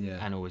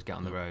 and always get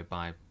on the road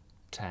by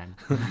 10.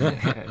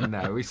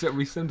 No, we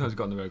sometimes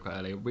got on the road quite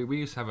early. We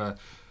used to have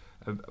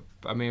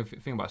I mean, the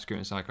thing about scooter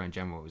and sidecar in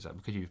general is that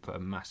because you've put a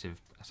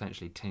massive,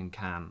 essentially tin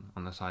can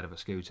on the side of a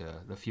scooter,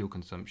 the fuel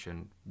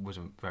consumption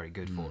wasn't very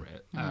good for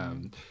it.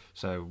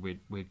 So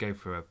we'd go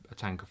for a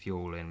tank of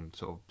fuel in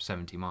sort of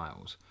 70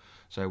 miles.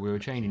 So we were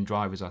changing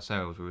drivers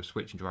ourselves. We were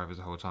switching drivers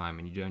the whole time,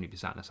 and you'd only be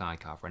sat in a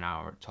sidecar for an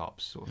hour at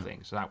tops, sort of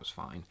thing. So that was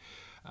fine.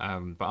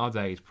 But our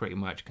days pretty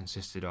much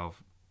consisted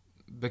of,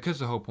 because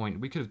the whole point,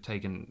 we took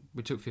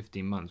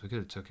 15 months, we could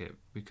have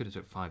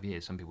took 5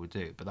 years, some people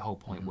do, but the whole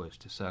point was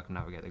to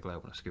circumnavigate the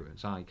globe on a scooter and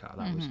sidecar.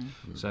 That was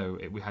so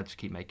we had to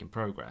keep making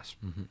progress.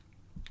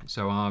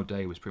 So our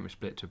day was pretty much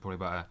split to probably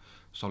about a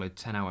solid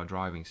 10-hour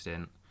driving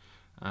stint,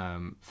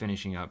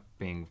 finishing up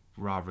being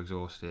rather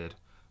exhausted,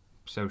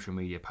 social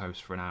media posts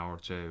for an hour or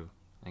two,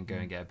 and go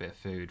and get a bit of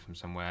food from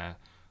somewhere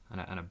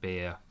and a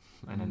beer,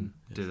 and then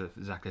do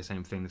exactly the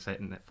same thing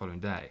the following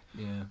day.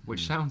 Yeah.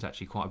 Which sounds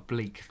actually quite a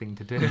bleak thing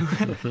to do.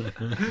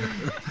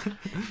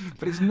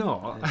 But it's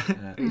not.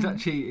 It's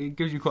actually, it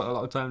gives you quite a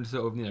lot of time to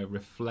sort of, you know,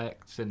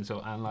 reflect and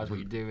sort of analyse what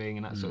you're doing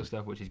and that sort of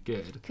stuff, which is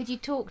good. Could you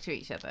talk to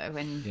each other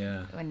when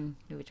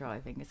you were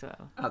driving as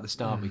well? At the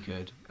start we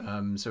could.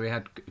 So we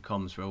had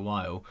comms for a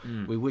while.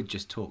 We would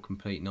just talk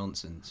complete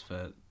nonsense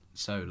for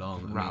so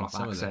long. I mean,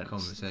 some of the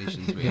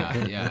conversations we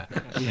had,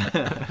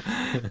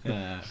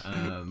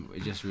 were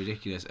just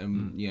ridiculous,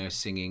 and you know,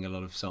 singing a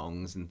lot of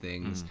songs and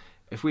things.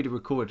 If we'd have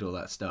recorded all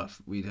that stuff,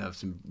 we'd have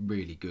some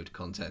really good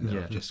content that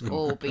have just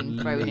all been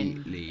thrown in,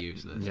 completely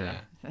useless.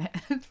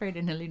 Thrown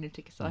in a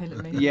lunatic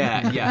asylum. Maybe.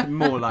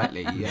 More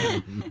likely.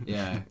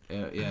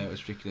 It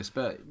was ridiculous.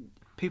 But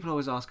people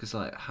always ask us,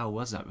 like, how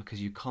was that?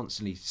 Because you're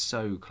constantly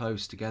so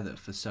close together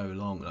for so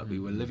long. Like, we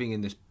were living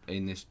in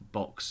this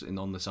box and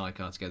on the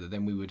sidecar together.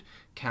 Then we would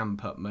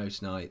camp up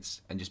most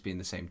nights and just be in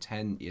the same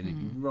tent, you know,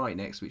 right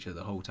next to each other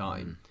the whole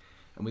time.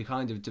 And we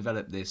kind of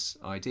developed this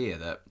idea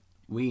that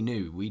we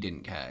knew we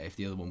didn't care if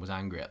the other one was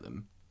angry at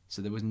them.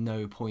 So there was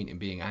no point in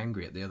being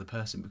angry at the other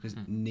person, because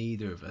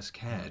neither of us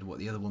cared what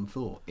the other one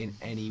thought in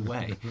any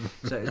way.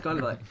 So it's kind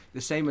of like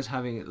the same as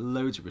having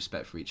loads of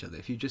respect for each other.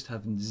 If you just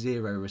have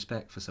zero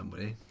respect for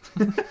somebody,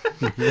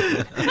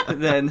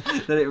 then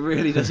it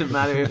really doesn't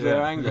matter if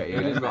they're angry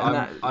at you.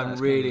 I'm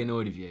really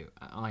annoyed with you.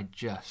 I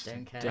just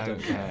don't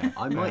care.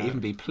 I might even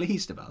be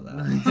pleased about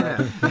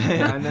that.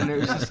 And then it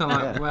was just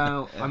like,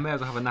 well, I may as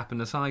well have a nap in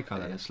the sidecar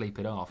then and sleep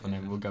it off, and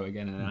then we'll go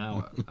again in an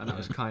hour. And that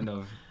was kind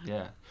of,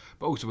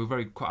 But also,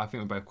 I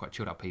think we're both quite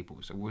chilled out people,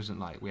 so it wasn't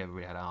like we ever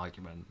really had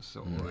arguments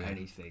or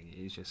anything.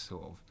 It was just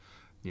sort of,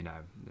 you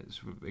know,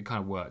 it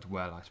kind of worked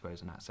well, I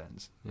suppose, in that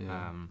sense.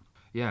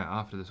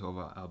 After the sort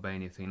of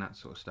Albania thing, that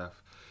sort of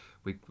stuff,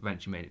 we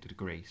eventually made it to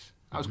Greece.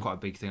 That was quite a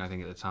big thing, I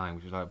think, at the time,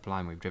 which was like,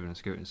 blimey, we've driven a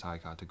scooter and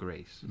sidecar to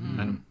Greece.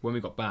 And when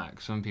we got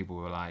back, some people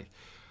were like,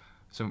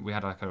 we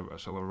had like a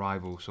sort of a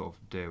rival sort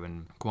of do,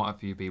 and quite a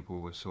few people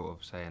were sort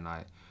of saying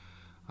like,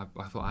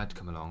 I thought I had to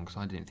come along because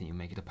I didn't think you'd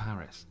make it to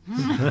Paris.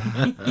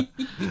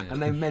 And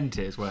they meant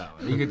it as well.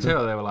 You could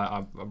tell they were like,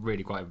 I'm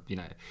really quite, you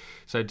know.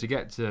 So to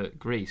get to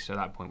Greece at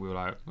that point, we were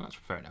like, well, that's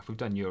fair enough. We've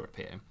done Europe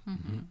here.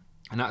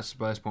 And that's the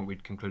first point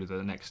we'd concluded that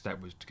the next step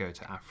was to go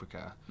to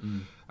Africa.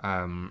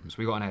 So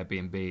we got an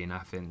Airbnb in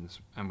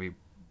Athens, and we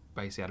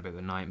basically had a bit of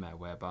a nightmare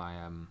whereby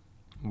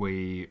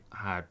we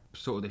had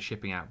sorted the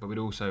shipping out, but we'd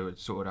also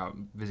sorted out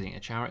visiting a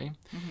charity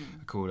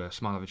called A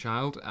Smile of a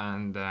Child,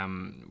 and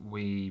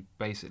we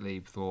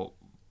basically thought,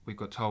 we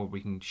got told we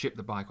can ship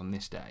the bike on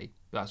this day.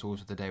 That's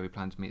also the day we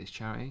planned to meet this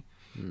charity.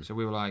 So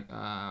we were like,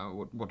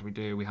 what do we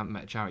do? We haven't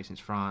met a charity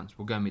since France.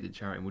 We'll go and meet the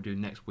charity, and we'll do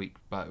next week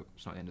boat.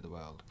 It's not the end of the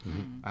world.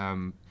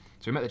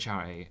 So we met the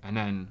charity, and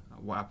then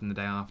what happened the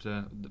day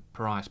after? The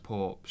Paris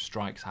port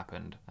strikes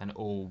happened, and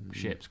all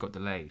ships got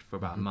delayed for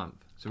about a month.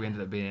 So we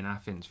ended up being in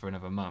Athens for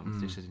another month,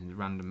 just as a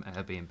random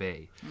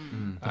Airbnb.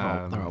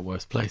 There are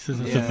worse places.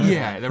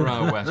 There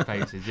are worse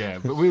places,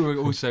 But we were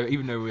also,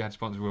 even though we had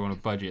sponsors, we were on a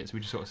budget, so we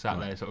just sort of sat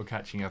there sort of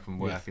catching up and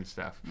work and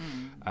stuff.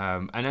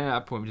 And then at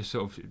that point, we just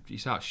sort of, you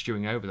start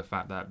stewing over the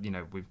fact that, you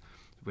know,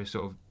 we're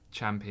sort of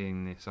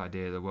championing this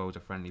idea the world's a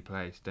friendly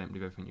place, don't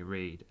believe everything you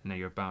read, and then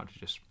you're about to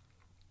just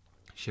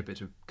ship it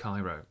to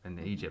Cairo and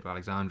Egypt,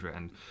 Alexandria,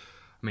 and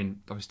I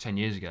mean, obviously 10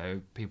 years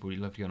ago, people would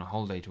love to go on a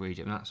holiday to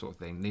Egypt and that sort of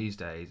thing. These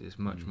days, it's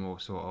much more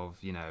sort of,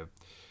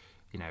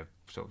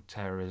 sort of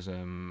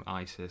terrorism,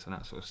 ISIS and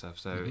that sort of stuff.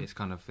 So it's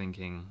kind of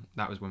thinking,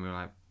 that was when we were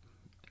like,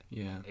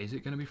 is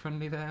it going to be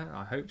friendly there?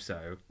 I hope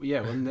so.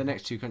 Yeah, well, the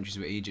next two countries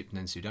were Egypt and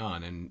then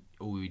Sudan, and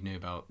all we knew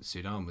about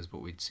Sudan was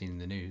what we'd seen in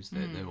the news,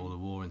 all the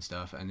war and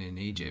stuff, and in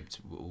Egypt,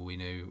 all we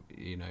knew,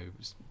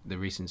 the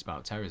recent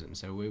about terrorism.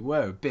 So we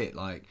were a bit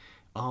like,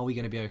 are we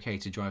going to be okay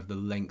to drive the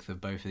length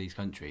of both of these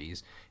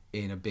countries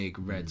in a big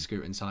red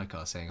scooter and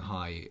sidecar saying,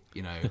 hi,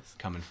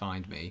 come and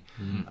find me?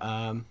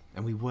 And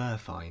we were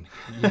fine.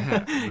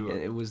 Yeah,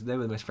 they were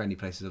the most friendly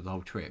places of the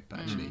whole trip,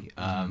 actually.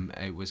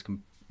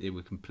 They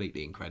were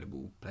completely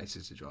incredible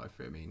places to drive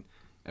through. I mean,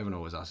 everyone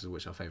always asks us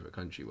which our favourite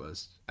country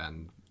was,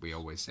 and we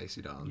always say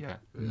Sudan. Yeah,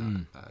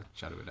 without a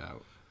shadow of a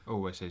doubt.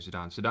 Always say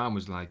Sudan. Sudan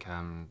was like,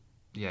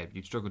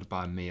 you'd struggle to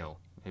buy a meal.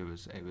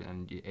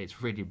 And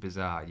it's really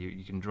bizarre.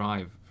 You can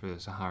drive through the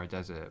Sahara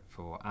Desert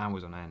for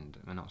hours on end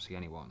and not see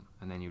anyone,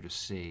 and then you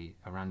just see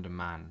a random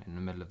man in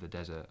the middle of the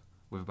desert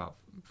with about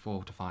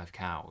 4 to 5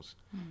 cows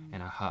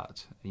in a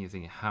hut, and you're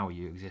thinking, how are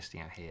you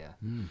existing out here?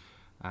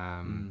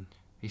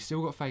 He's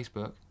still got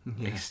Facebook.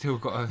 He's still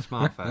got a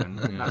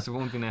smartphone. That's the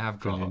one thing they have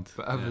got.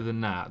 But other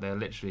than that, they're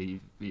literally,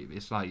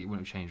 it's like it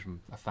wouldn't have changed from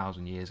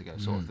 1,000 years ago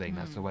sort of thing.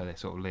 That's the way they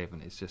sort of live,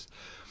 and it's just,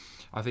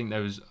 I think there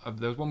was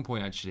one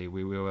point actually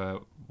we were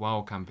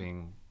wild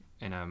camping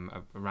in a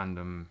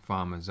random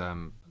farmer's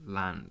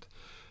land,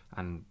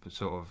 and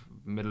sort of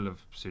middle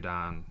of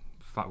Sudan.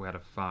 We had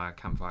a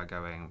campfire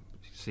going.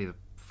 You see the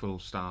full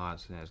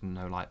stars. There's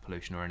no light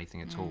pollution or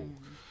anything at all.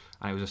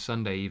 And it was a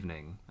Sunday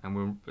evening,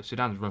 and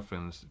Sudan's roughly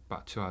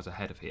about 2 hours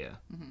ahead of here.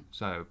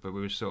 But we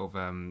were sort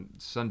of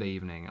Sunday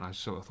evening, and I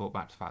sort of thought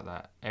back to the fact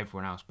that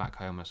everyone else back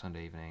home on a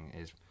Sunday evening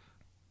is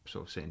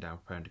sort of sitting down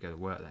preparing to go to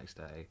work the next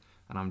day,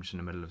 and I'm just in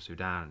the middle of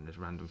Sudan in this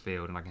random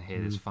field, and I can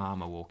hear this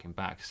farmer walking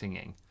back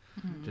singing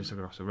just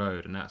across the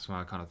road, and that's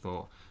why I kind of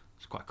thought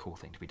it's quite a cool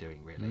thing to be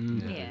doing, really.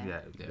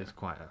 It's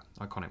quite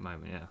an iconic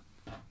moment.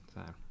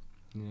 So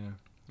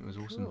it was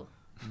awesome. Cool.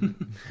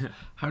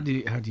 How do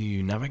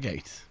you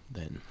navigate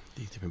then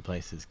these different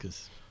places?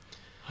 Because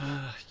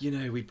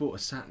we bought a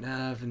sat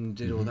nav and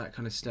did all that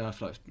kind of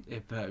stuff.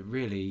 But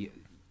really,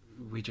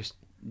 we just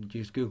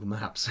used Google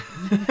Maps.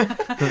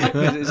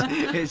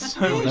 it's so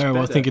much there I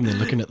was better. thinking they're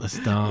looking at the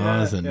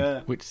stars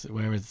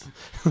where's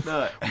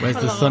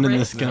the sun in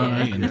the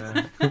sky and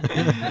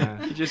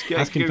just get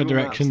asking Google for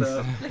directions.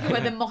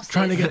 Where the moss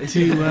trying to is.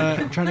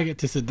 get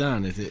to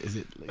Sudan. Is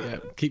it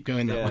keep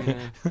going that way?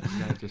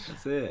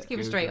 That's it. Just keep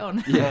it straight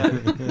on.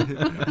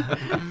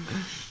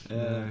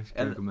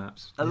 Google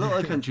Maps. A lot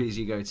of countries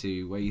you go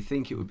to where you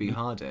think it would be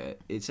harder,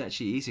 it's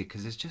actually easier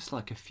because there's just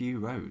like a few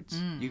roads.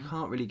 You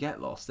can't really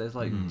get lost. There's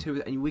like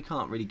two, and we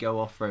can't really go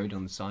off road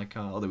on the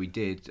sidecar, although we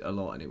did a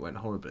lot and it went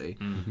horribly.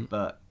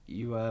 But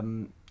you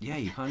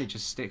you kind of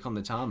just stick on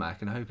the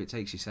tarmac and hope it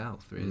takes you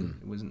south. Really,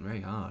 it wasn't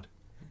very hard.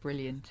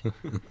 Brilliant.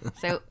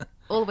 So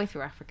all the way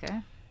through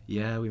Africa.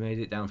 Yeah, we made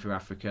it down through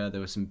Africa.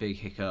 There were some big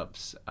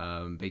hiccups,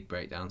 big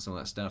breakdowns, all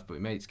that stuff, but we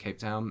made it to Cape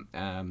Town.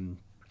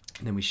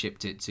 And then we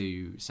shipped it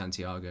to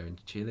Santiago in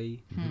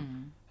Chile,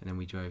 and then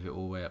we drove it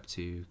all the way up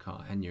to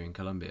Cartagena in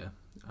Colombia,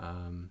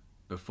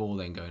 before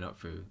then going up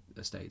through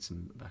the States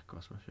and back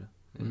across Russia.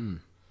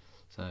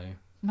 So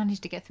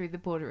Managed to get through the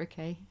border,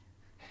 okay?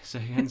 So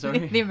again,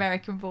 sorry? The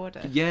American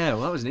border. Yeah,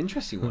 well, that was an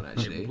interesting one,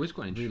 actually. It was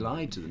quite interesting. We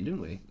lied to them,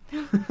 didn't we?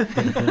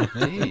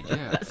 Indeed,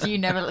 yeah. So you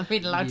never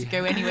been allowed to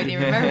go anywhere near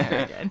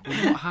America again?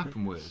 Well, what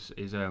happened was,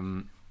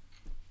 so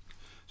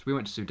we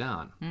went to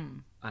Sudan,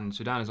 and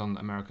Sudan is on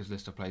America's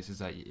list of places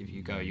that if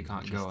you go, you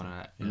can't go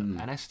on an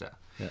ESTA.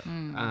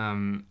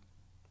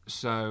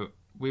 So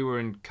we were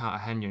in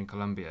Cartagena in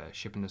Colombia,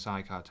 shipping the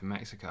sidecar to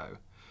Mexico.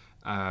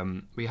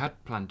 We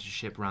had planned to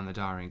ship around the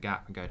Darien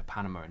Gap and go to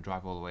Panama and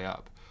drive all the way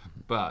up,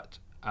 but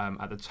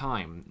at the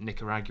time,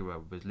 Nicaragua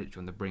was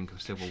literally on the brink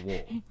of civil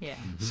war.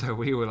 So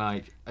we were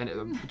like, and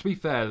to be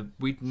fair,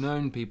 we'd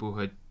known people who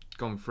had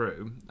gone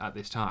through at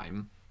this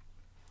time,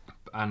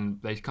 and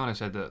they kind of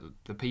said that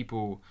the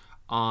people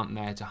aren't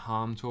there to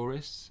harm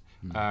tourists,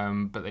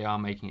 but they are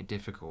making it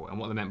difficult. And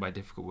what they meant by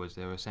difficult was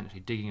they were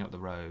essentially digging up the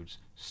roads,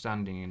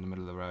 standing in the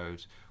middle of the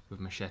roads with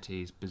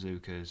machetes,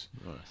 bazookas,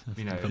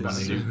 bazookas.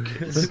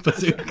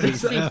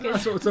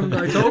 That's what some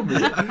guy told me.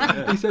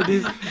 He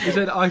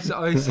said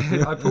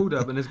I pulled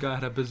up and this guy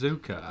had a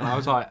bazooka, and I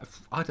was like,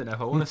 I don't know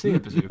if I want to see a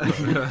bazooka.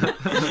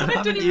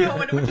 I don't even know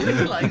what it would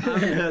look like. I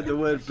haven't heard the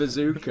word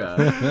bazooka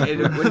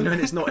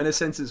when it's not in a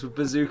sentence with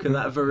bazooka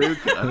that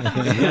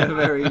veruca in a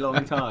very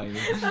long time.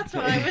 That's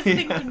what I was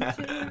thinking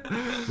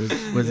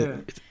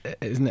too.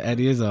 Isn't it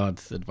Eddie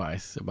Izzard's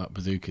advice about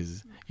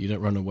bazookas? You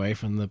don't run away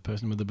from the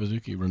person with the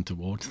bazooka, you run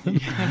towards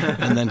them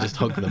and then just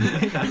hug them.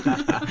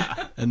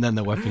 And then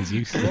the weapon's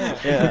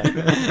useless.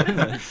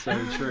 That's so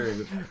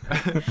true.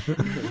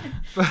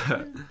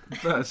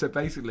 but so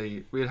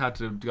basically we had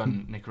to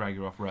gun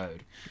Nicaragua off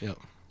road.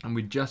 And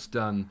we'd just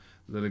done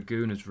the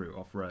Lagunas route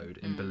off-road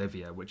in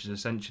Bolivia, which is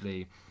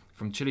essentially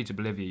from Chile to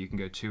Bolivia. You can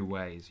go two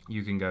ways.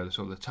 You can go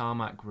the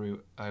tarmac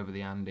route over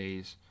the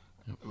Andes,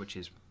 which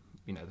is,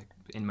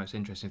 the most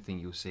interesting thing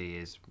you'll see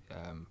is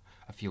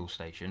a fuel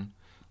station,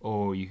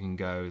 or you can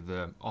go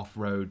the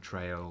off-road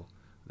trail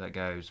that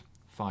goes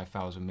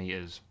 5,000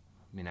 meters,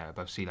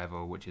 above sea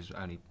level, which is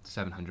only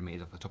 700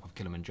 meters off the top of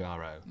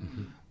Kilimanjaro.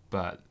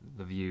 But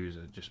the views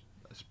are just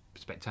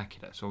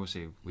spectacular. So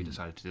obviously we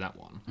decided to do that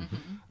one.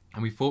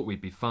 And we thought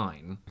we'd be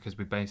fine, because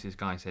this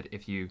guy said,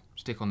 if you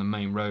stick on the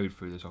main road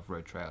through this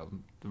off-road trail,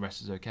 the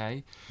rest is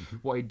okay.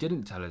 What he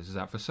didn't tell us is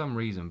that for some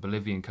reason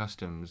Bolivian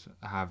customs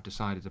have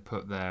decided to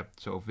put their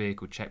sort of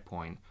vehicle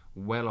checkpoint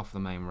well off the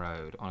main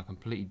road on a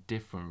completely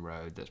different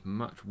road that's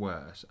much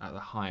worse at the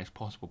highest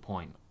possible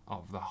point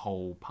of the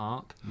whole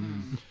park.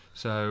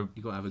 So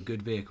you've got to have a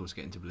good vehicle to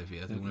get into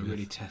Bolivia. They want to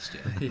really test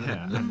you.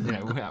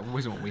 That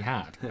wasn't what we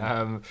had.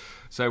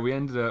 So we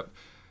ended up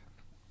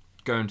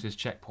going to this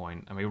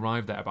checkpoint, and we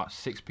arrived there about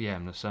 6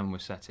 p.m. The sun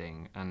was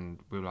setting, and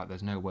we were like,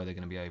 there's no way they're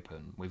going to be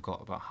open. We've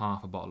got about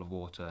half a bottle of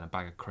water and a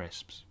bag of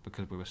crisps,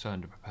 because we were so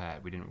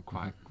underprepared. We didn't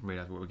quite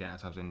realise what we were getting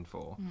ourselves in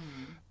for.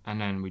 And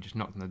then we just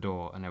knocked on the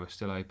door, and they were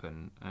still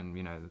open. And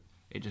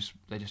it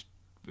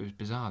was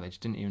bizarre. They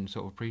just didn't even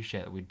sort of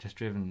appreciate that we'd just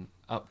driven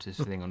up to this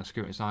thing on a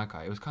scooter and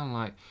sidecar. It was kind of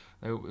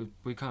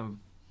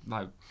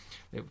like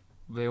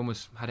they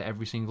almost had it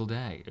every single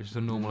day. It was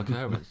a normal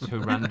occurrence. Two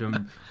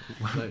random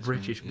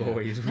British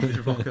boys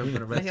would rock up and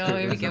arrest us. Oh,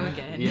 here we go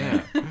again.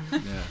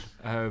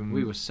 Yeah.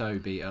 We were so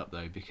beat up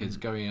though, because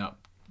going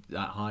up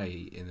that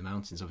high in the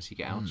mountains, obviously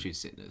you get altitude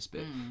sickness,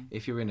 but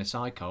if you're in a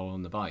sidecar or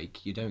on the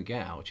bike, you don't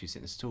get altitude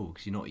sickness at all,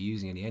 because you're not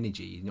using any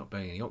energy, you're not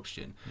burning any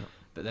oxygen.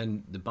 But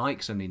then the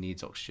bike suddenly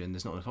needs oxygen.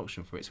 There's not enough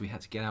oxygen for it, so we had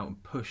to get out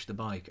and push the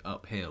bike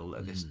uphill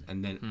at this,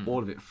 and then all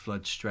of it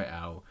floods straight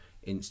out.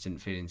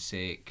 Instant feeling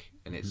sick,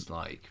 and it's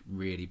like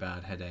really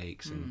bad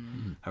headaches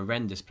and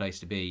horrendous place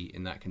to be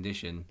in that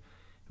condition.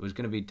 It was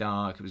going to be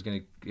dark. It was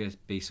going to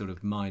be sort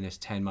of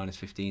 -10,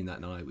 -15 that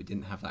night. We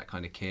didn't have that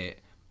kind of kit.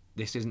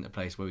 This isn't a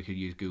place where we could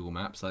use Google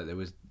Maps. Like there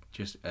was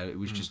just, it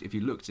was just, if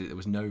you looked at it, there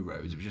was no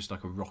roads. It was just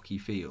like a rocky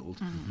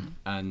field,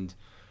 and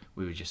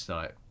we were just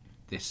like,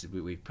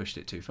 we've pushed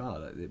it too far.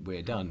 Like,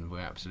 we're done. We're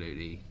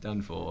absolutely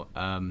done for.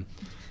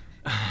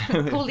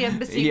 Call the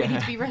embassy. We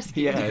need to be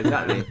rescued. Yeah,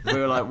 exactly. We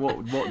were like,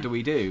 what do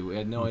we do? We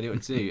had no idea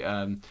what to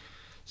do.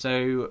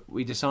 So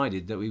we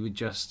decided that we would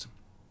just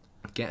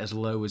get as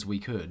low as we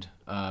could,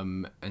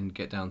 and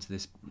get down to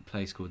this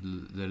place called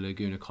the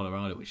Laguna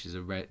Colorado, which is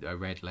a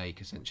red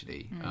lake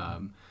essentially,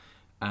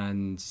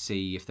 and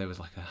see if there was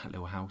like a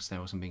little house there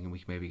or something, and we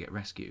could maybe get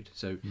rescued.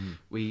 So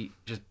we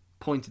just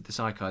pointed the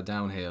sidecar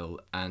downhill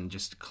and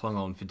just clung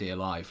on for dear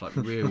life, like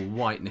real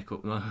white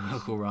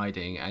knuckle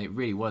riding, and it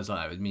really was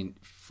like, I mean,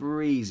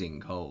 freezing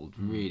cold,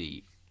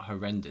 really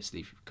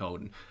horrendously cold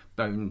and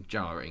bone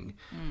jarring,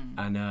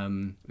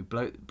 and we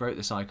broke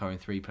the sidecar in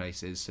 3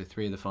 places, so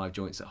 3 of the 5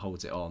 joints that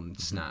holds it on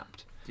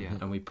snapped,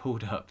 and we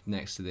pulled up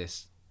next to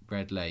this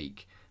red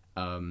lake,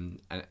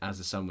 and as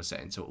the sun was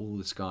setting, so all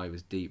the sky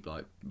was deep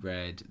like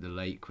red, the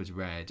lake was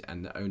red,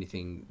 and the only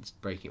thing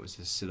breaking it was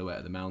the silhouette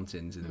of the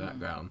mountains in the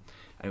background.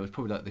 And it was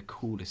probably like the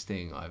coolest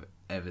thing I've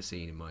ever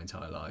seen in my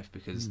entire life,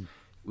 because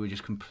we were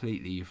just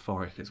completely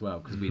euphoric as well,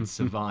 because we'd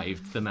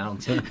survived the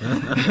mountain.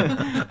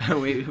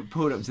 And we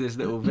pulled up to this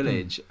little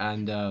village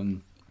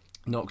and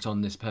knocked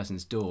on this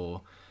person's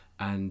door,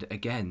 and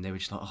again they were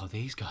just like, oh,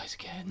 these guys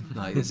again,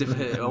 like as if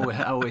it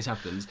always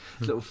happens.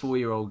 This little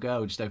 4-year-old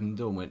girl just opened the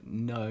door and went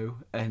no,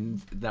 and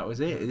that was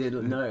it. It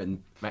didn't know.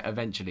 And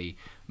eventually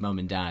mum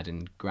and dad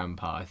and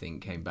grandpa, I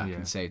think, came back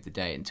and saved the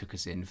day and took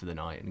us in for the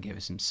night and gave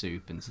us some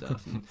soup and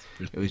stuff, and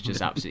it was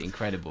just absolutely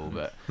incredible.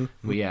 But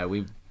we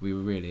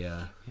were really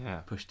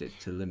pushed it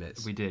to the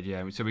limits. We did,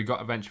 yeah. So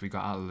eventually we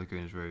got out of the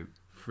Lagunas route.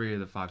 3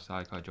 of the 5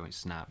 sidecar joints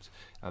snapped.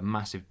 A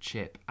massive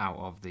chip out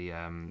of the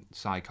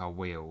sidecar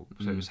wheel.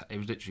 So it was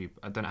literally,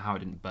 I don't know how it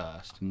didn't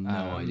burst.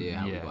 No idea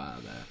how we got out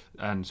of there.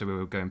 And so we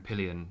were going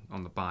pillion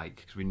on the bike,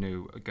 because we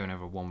knew going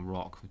over one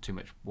rock with too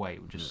much weight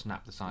would just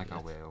snap the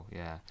sidecar wheel.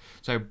 Yeah.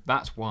 So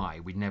that's why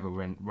we never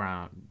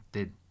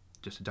did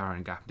just a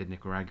Darien Gap and did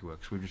Nicaragua,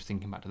 because we were just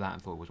thinking back to that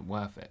and thought it wasn't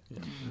worth it.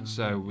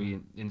 So we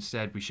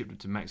shipped it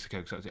to Mexico,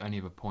 because that was the only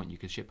other point you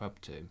could ship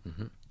up to.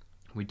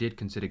 We did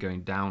consider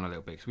going down a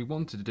little bit, because we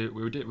wanted to do.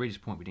 We were really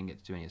disappointed we didn't get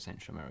to do any of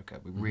Central America.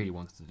 We really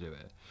wanted to do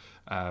it,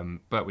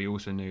 but we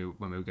also knew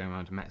when we were going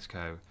around to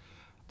Mexico,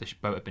 the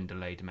boat had been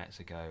delayed to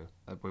Mexico.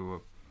 We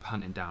were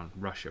hunting down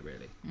Russia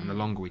really, and the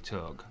longer we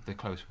took, the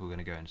closer we were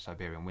going to go into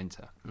Siberian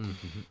winter.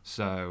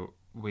 So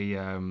we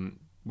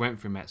went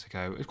through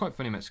Mexico. It was quite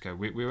funny in Mexico.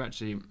 We were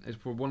actually, it's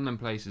one of them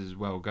places as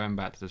well, going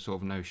back to the sort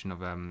of notion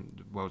of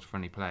world's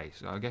friendly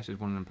place. I guess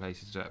it's one of them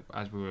places that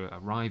as we were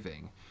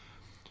arriving,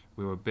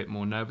 we were a bit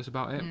more nervous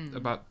about it.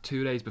 About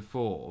 2 days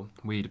before,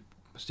 we'd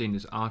seen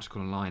this article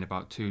online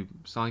about 2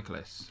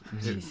 cyclists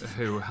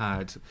who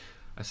had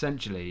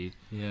essentially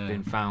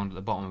been found at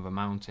the bottom of a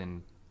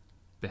mountain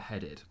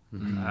beheaded.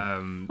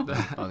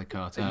 By the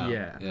cartel.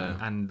 Yeah.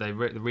 And the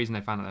reason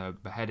they found out they were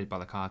beheaded by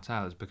the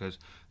cartel is because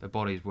their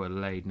bodies were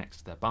laid next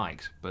to their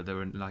bikes, but they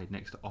were laid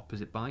next to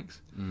opposite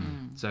bikes.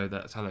 So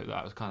that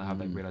was kind of how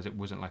they realised it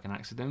wasn't like an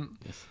accident.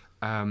 Yes.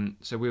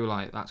 So we were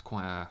like, that's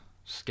quite a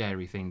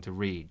scary thing to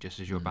read just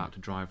as you're about to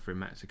drive through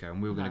Mexico,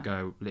 and we were going to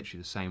go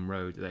literally the same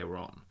road that they were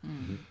on.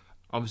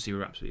 Obviously we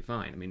were absolutely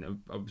fine. I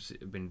mean, obviously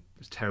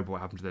it's terrible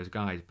what happened to those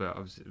guys, but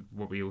obviously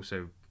what we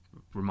also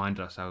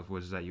reminded ourselves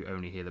was that you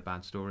only hear the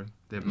bad story.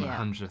 There are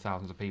hundreds of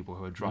thousands of people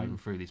who are driving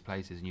through these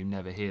places, and you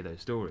never hear those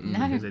stories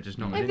because they're just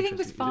not as Everything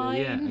was interesting.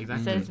 fine. Yeah,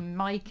 exactly. Says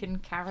Mike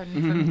and Karen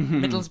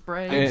from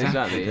Middlesbrough.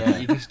 Exactly. Yeah.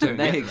 You just don't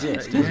They get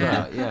exist that. as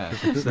well.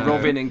 Yeah. So-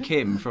 Robin and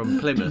Kim from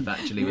Plymouth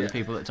actually were the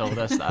people that told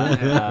us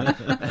that,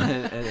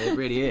 and it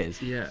really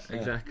is. Yeah,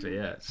 exactly.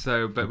 Yeah.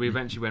 So, but we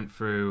eventually went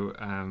through,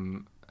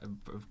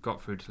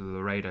 got through to the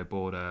Laredo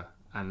border,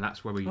 and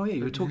that's where we. Oh yeah,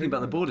 you were talking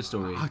about the border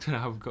story. I don't know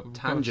how we've got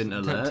Tangent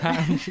alert.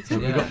 So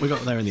we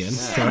got there in the end.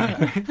 Sorry.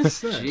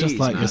 Jeez, Just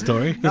like man. your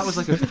story. That was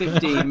like a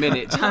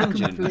 15-minute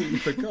tangent. completely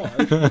forgot.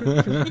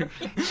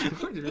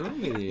 What is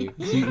wrong with you?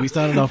 So we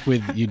started off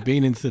with you'd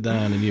been in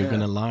Sudan and you were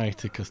going to lie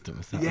to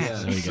customs. There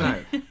we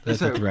go. There's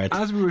the thread.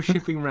 As we were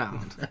shipping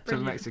round to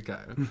Mexico,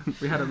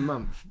 we had a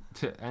month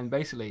and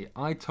basically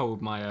I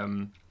told my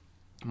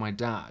my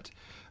dad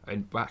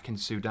back in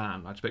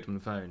Sudan, I spoke to him on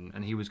the phone,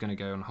 and he was going to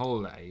go on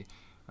holiday,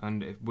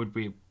 and would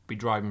we be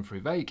driving through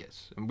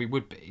Vegas? And we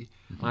would be.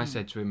 And I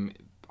said to him,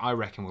 I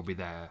reckon we'll be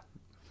there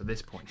for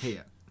this point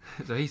here.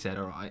 So he said,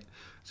 all right.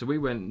 So we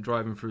went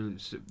driving through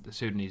the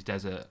Sudanese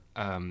desert.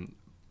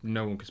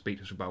 No one could speak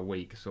to us for about a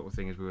week, sort of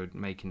thing, as we were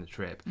making the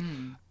trip.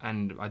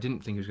 And I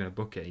didn't think he was going to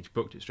book it. He just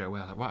booked it straight away.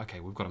 I was like, well,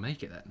 okay, we've got to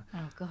make it then.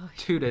 Oh gosh.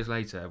 2 days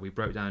later, we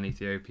broke down in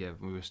Ethiopia.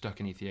 We were stuck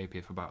in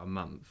Ethiopia for about a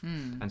month.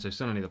 And so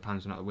suddenly the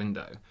plans went out the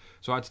window.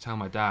 So I had to tell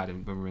my dad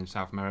when we were in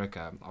South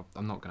America,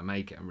 I'm not going to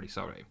make it, I'm really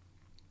sorry.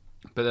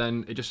 But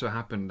then it just so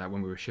happened that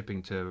when we were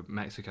shipping to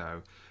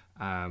Mexico,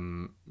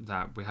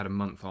 that we had a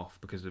month off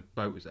because the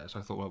boat was there. So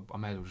I thought, well, I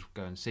may as well just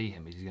go and see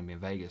him. He's going to be in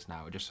Vegas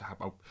now. It just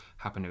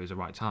happened it was the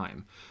right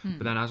time.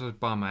 But then as I was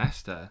buying my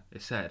Ester,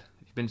 it said,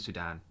 if you've been to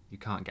Sudan, you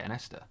can't get an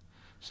Ester.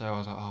 So I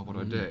was like, oh, what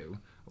do I do?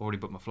 Already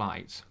booked my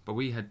flights. But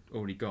we had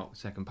already got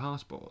second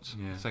passports,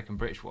 second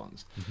British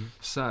ones.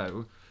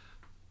 So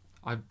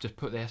I just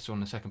put the Ester on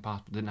the second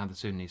passport, didn't have the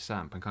Sudanese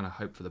stamp, and kind of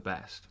hoped for the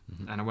best.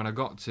 And when I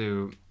got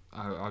to...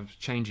 I was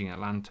changing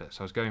Atlanta,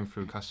 so I was going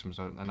through customs,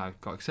 and I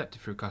got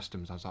accepted through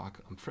customs. I was like,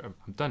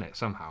 I've done it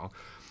somehow.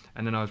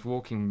 And then I was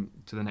walking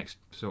to the next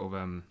sort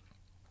of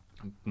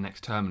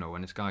next terminal,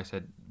 and this guy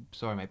said,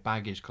 sorry mate,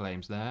 baggage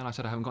claims there. And I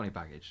said, I haven't got any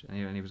baggage.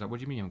 And he was like, what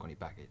do you mean you haven't got any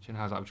baggage? And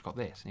I was like, I've just got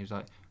this. And he was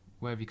like,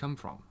 where have you come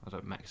from? I was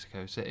like,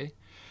 Mexico City.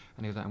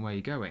 And he was like, and where are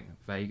you going?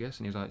 Vegas.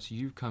 And he was like, so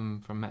you've come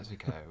from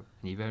Mexico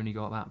and you've only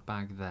got that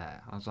bag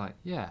there? I was like,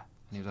 yeah.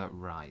 And he was like,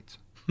 right.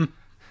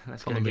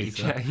 Let's go and get you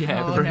checked.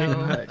 Yeah, pretty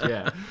much.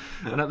 Yeah.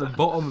 And at the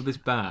bottom of this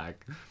bag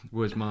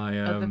was my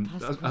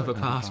other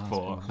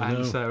passport.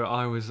 And so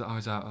I was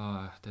like,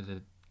 oh,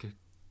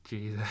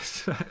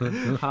 Jesus.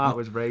 Heart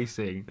was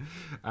racing.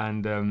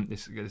 And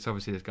this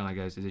obviously this guy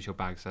goes, is this your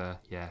bag, sir?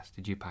 Yes.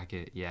 Did you pack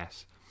it?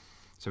 Yes.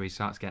 So he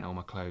starts getting all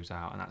my clothes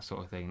out and that sort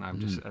of thing. I'm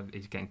just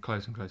he's getting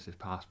closer and closer to his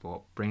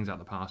passport. Brings out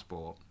the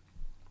passport,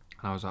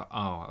 and I was like,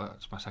 oh,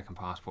 that's my second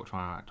passport.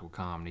 Trying to act all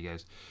calm. And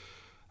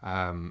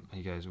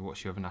he goes,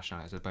 what's your other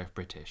nationality? I said, both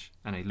British.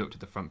 And he looked at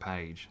the front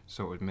page,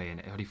 saw it was me,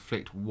 and had he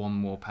flicked one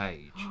more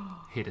page,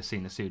 he'd have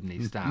seen the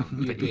Sudanese stamp.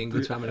 You'd be in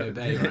Guantanamo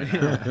Bay right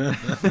now.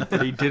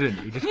 But he didn't.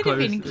 He just Could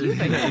have been in closed.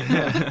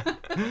 Cuba.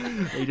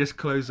 He just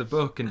closed the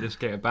book and just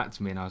gave it back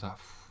to me, and I was like,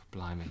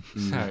 blimey.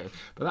 So,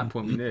 but at that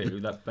point we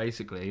knew that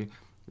basically,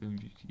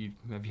 if you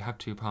have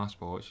two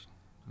passports,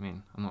 I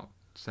mean, I'm not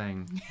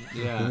saying,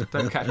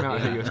 don't catch me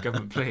out of the US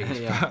government, please.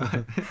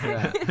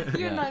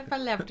 You're like, if I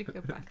love to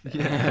go back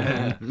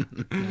there.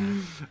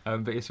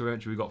 But so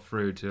eventually we got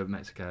through to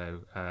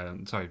Mexico,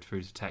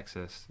 through to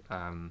Texas.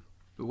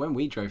 But when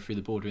we drove through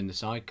the border in the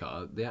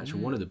sidecar, the actual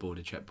one of the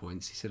border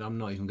checkpoints, he said, I'm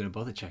not even going to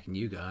bother checking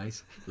you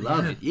guys.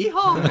 Love it.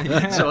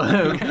 Yeehaw!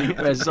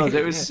 So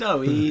it was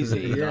so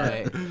easy. We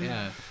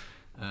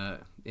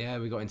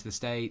got into the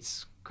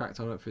States,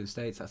 cracked on up through the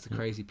States. That's the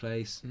crazy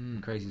place.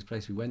 The craziest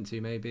place we went to,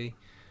 maybe.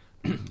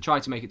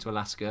 Tried to make it to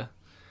Alaska.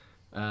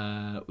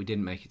 We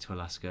didn't make it to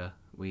Alaska.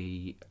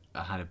 We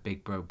had a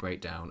big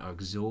breakdown. Our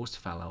exhaust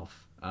fell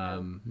off.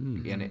 And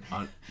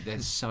they're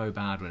so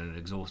bad when an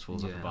exhaust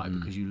falls off a bike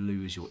because you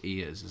lose your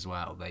ears as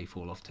well. They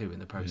fall off too in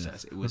the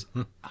process. It was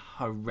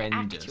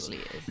horrendous. Actually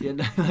is.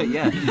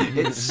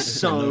 It's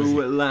so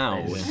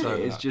loud.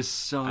 It's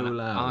just so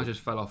loud. Ours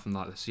just fell off on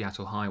like the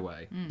Seattle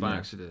highway by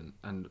accident.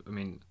 And I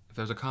mean, if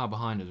there was a car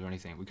behind us or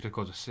anything, we could have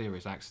caused a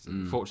serious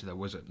accident. Fortunately, there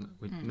wasn't.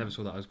 We never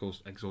saw that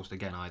exhaust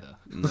again either.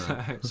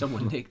 No.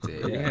 Someone nicked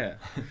it.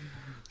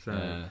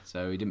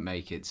 So we didn't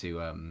make it to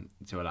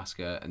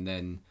Alaska, and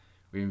then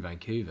we were in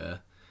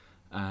Vancouver,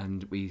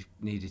 and we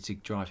needed to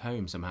drive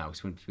home somehow.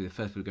 So we wanted to be the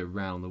first people to go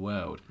round the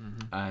world,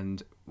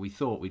 and we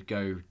thought we'd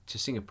go to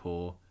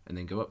Singapore and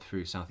then go up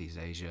through Southeast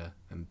Asia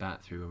and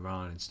back through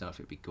Iran and stuff.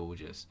 It'd be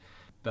gorgeous.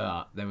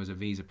 But there was a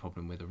visa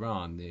problem with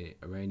Iran. The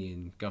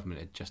Iranian government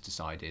had just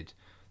decided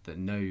that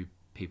no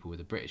people with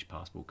a British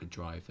passport could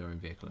drive their own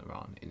vehicle in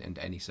Iran in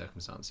any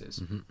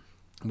circumstances.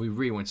 We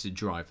really wanted to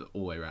drive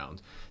all the way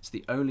around. So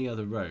the only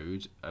other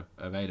road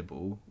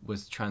available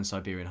was the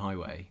Trans-Siberian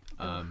Highway.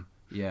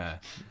 Yeah,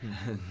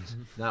 and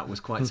that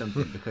was quite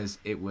something because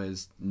it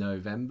was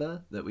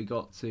November that we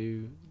got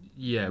to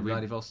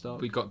Vladivostok.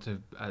 We got to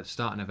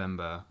start of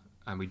November,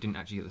 and we didn't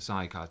actually get the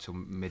sidecar till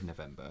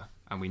mid-November,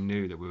 and we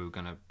knew that we were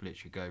going to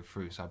literally go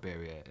through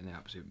Siberia in the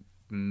absolute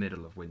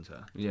middle of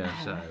winter. Yeah.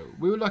 So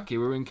we were lucky.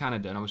 We were in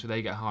Canada, and obviously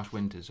they get harsh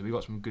winters, so we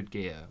got some good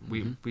gear.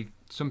 We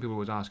some people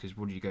always ask us,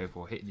 what did you go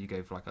for? Did you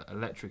go for like an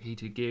electric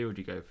heated gear, or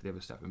did you go for the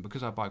other stuff? And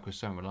because our bike was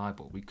so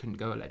unreliable, we couldn't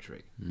go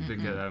electric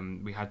because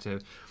we had to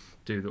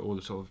do all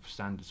the sort of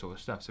standard sort of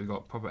stuff. So we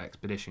got proper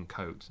expedition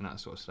coats and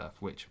that sort of stuff,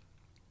 which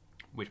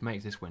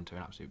makes this winter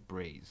an absolute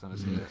breeze,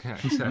 honestly.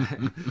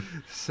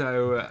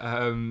 So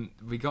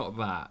we got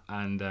that,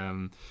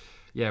 and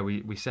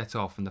we set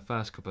off, and the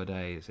first couple of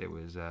days it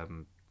was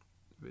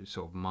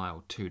sort of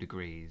mild, 2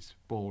 degrees,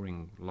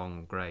 boring,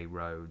 long grey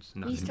roads.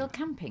 Were you still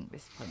camping at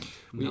this point?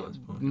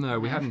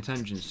 We had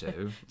intentions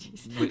to.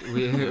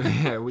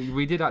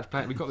 we did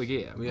actually. We got the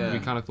gear. Yeah. We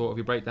kind of thought if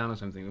we break down or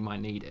something, we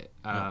might need it.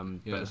 But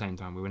at the same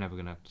time, we were never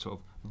going to sort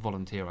of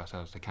volunteer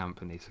ourselves to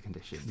camp in these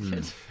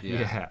conditions.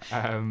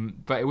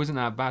 But it wasn't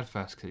that bad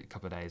first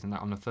couple of days, and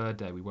that on the third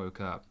day we woke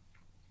up,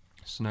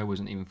 snow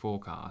wasn't even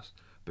forecast,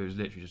 but it was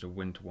literally just a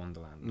winter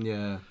wonderland.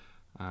 Yeah.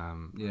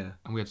 And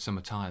we had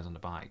summer tyres on the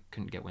bike,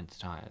 couldn't get winter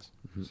tyres,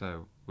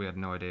 so we had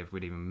no idea if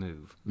we'd even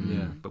move.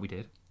 But we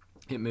did.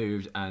 It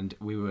moved, and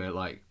we were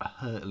like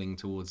hurtling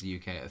towards the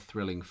UK at a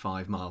thrilling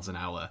 5 miles an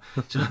hour.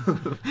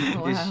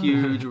 This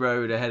huge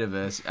road ahead of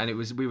us, and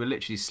we were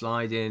literally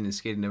sliding and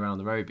skidding around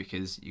the road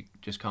because you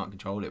just can't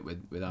control it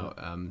without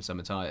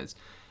summer tyres.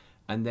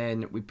 And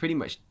then we pretty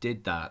much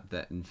did that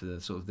then for the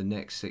sort of the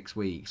next 6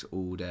 weeks,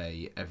 all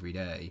day, every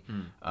day.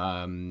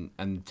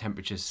 And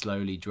temperatures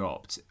slowly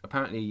dropped.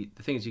 Apparently,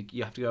 the thing is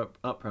you have to go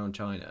up around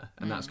China,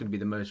 and that's going to be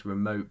the most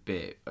remote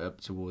bit up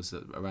towards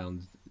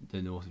around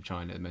the north of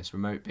China, the most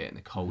remote bit and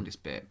the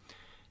coldest bit.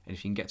 And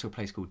if you can get to a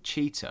place called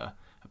Cheetah,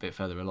 a bit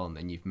further along,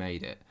 then you've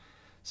made it.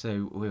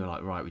 So we were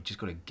like, right, we just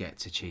got to get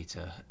to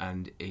Cheetah,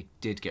 and it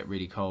did get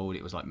really cold.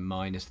 It was like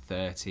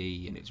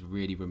 -30, and it's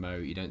really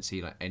remote. You don't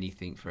see like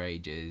anything for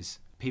ages.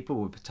 People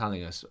were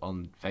telling us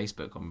on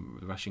Facebook,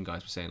 the Russian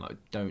guys were saying like,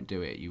 don't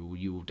do it. You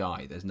will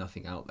die. There's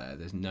nothing out there.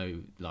 There's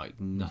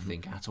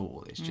nothing at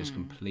all. It's just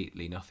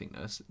completely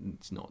nothingness.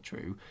 It's not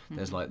true.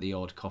 There's like the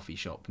odd coffee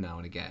shop now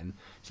and again.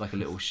 It's like a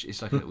little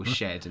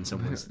shed, and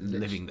someone's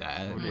living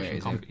there.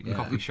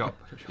 Coffee shop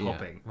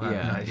hopping.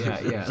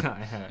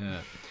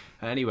 Yeah.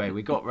 Anyway,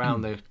 we got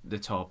round the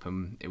top,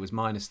 and it was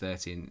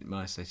 -30, and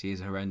 -30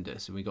 is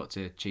horrendous. And we got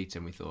to Cheetah,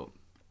 and we thought,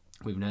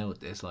 we've nailed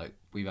this. Like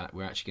we're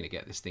actually going to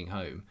get this thing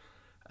home.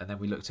 And then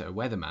we looked at a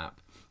weather map,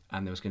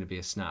 and there was going to be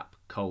a snap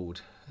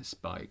cold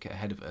spike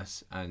ahead of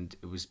us, and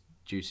it was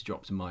due to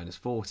drop to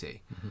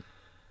 -40.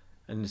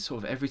 And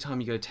sort of every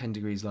time you go 10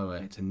 degrees lower,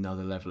 it's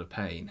another level of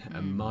pain.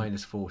 And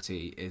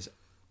 -40 is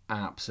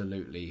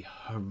absolutely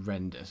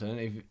horrendous. I don't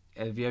know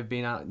have you ever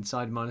been out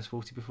inside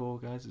 -40 before,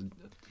 guys?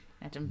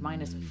 I had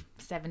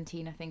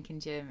 -17, I think, in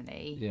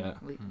Germany. Yeah.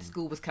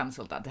 School was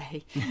cancelled that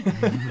day.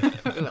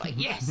 We were like,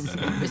 yes!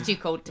 It was too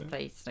cold to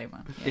play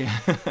snowman.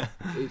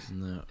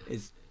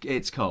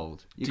 It's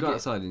cold. You go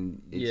outside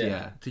and it's,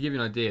 To give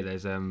you an idea,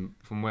 there's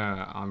from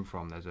where I'm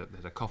from, there's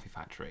a coffee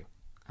factory,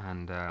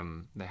 and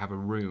they have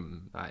a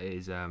room that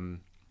is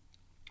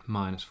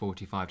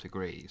 -45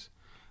 degrees.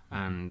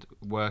 And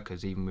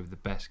workers, even with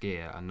the best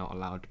gear, are not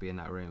allowed to be in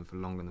that room for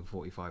longer than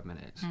 45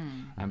 minutes.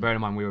 And bearing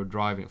in mind, we were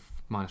driving at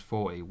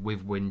 -40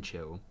 with wind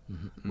chill.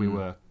 We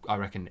were, I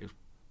reckon, it was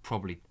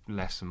probably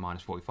less than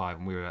 -45,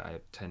 and we were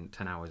at 10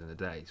 hours in a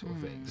day sort of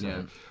thing.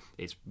 So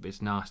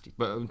it's nasty.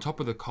 But on top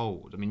of the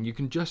cold, I mean, you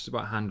can just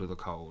about handle the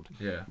cold,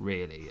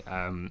 really.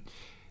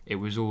 It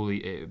was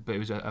but it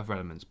was other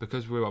elements.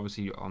 Because we were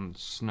obviously on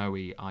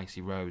snowy,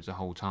 icy roads the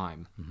whole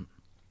time.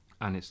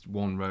 And it's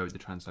one road, the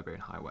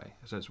Trans-Siberian Highway.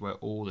 So it's where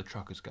all the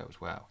truckers go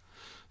as well.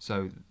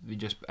 So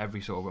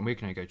every sort of, and we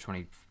can only go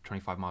 20,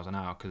 25 miles an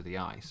hour because of the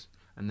ice,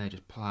 and they're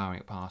just ploughing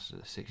it past us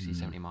at 60,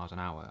 70 miles an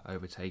hour,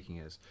 overtaking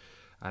us.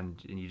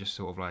 And you just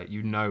sort of like,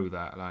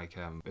 that like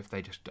if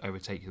they just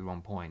overtake you at the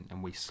wrong point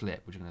and we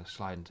slip, we're going to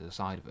slide into the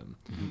side of them.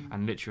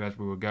 And literally as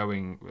we were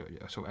going,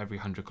 sort of every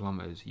 100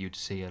 kilometres, you'd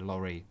see a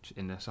lorry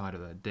in the side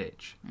of a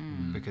ditch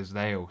because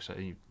they also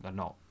are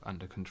not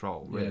under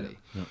control, really.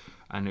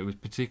 And it was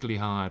particularly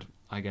hard,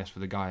 I guess, for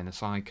the guy in the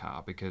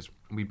sidecar because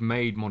we'd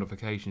made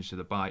modifications to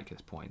the bike at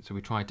this point. So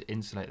we tried to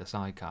insulate the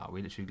sidecar.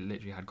 We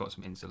literally had got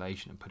some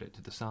insulation and put it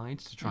to the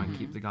sides to try and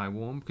keep the guy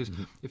warm. Because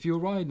if you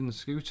were riding the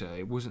scooter,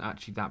 it wasn't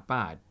actually that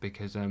bad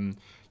because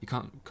you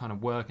can't kind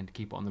of work and to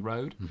keep it on the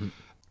road.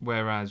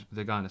 Whereas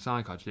the guy in the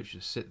sidecar just literally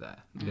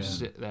just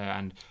sit there,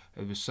 and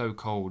it was so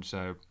cold.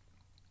 So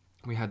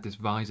we had this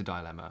visor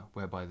dilemma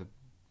whereby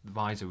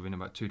visor within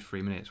about 2 to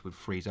 3 minutes would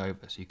freeze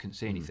over, so you couldn't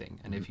see anything.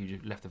 And if you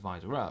just left the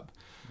visor up,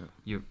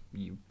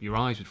 your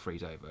eyes would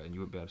freeze over and you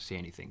wouldn't be able to see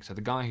anything. So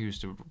the guy who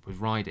was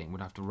riding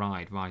would have to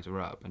ride visor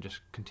up and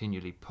just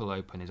continually pull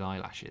open his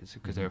eyelashes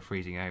because they were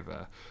freezing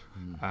over.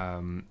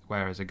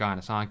 Whereas a guy in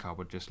a sidecar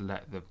would just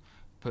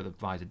put the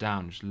visor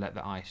down and just let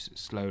the ice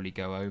slowly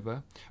go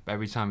over. But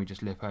every time you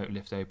just lift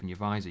open your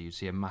visor, you'd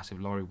see a massive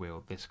lorry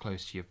wheel this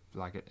close to you,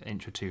 like an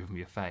inch or two from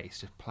your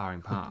face, just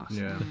ploughing past.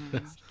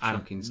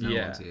 Chucking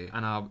snow onto you.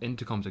 And our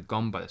intercoms had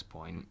gone by this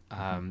point,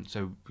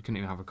 so we couldn't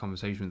even have a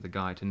conversation with the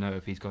guy to know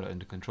if he's got it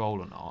under control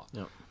or not.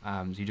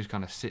 So you just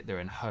kind of sit there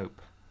and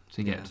hope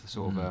to get to the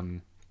sort of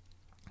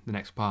the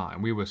next part.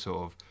 And we were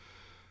sort of,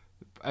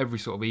 every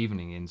sort of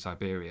evening in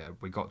Siberia,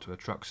 we got to a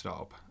truck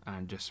stop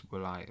and just were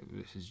like,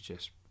 this is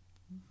just,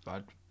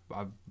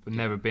 I've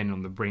never been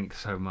on the brink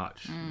so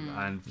much,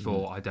 and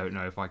thought, I don't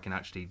know if I can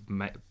actually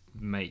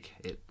make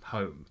it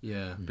home.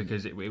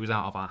 Because it was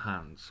out of our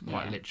hands,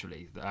 quite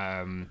literally.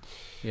 And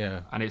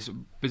it's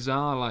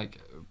bizarre, like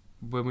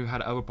when we've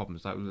had other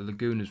problems, like the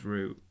Lagunas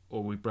route,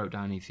 or we broke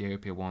down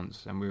Ethiopia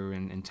once and we were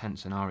in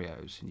intense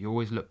scenarios, and you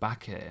always look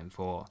back at it and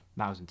thought,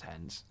 that was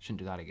intense, shouldn't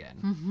do that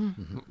again.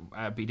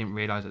 But you didn't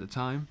realise at the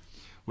time.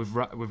 With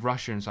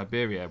Russia and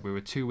Siberia, we were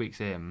 2 weeks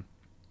in,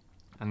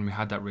 and we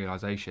had that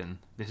realisation,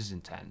 this is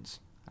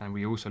intense. And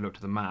we also looked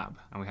at the map,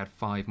 and we had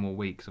 5 more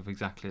weeks of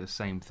exactly the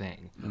same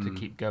thing to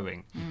keep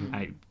going.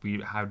 And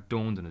how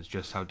dawned on us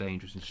just how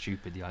dangerous and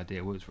stupid the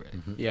idea was, really.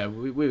 Yeah,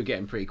 we were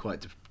getting pretty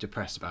quite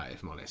depressed about it,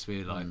 if I'm honest.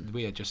 We were like,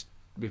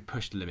 we've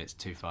pushed the limits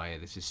too far here.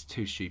 This is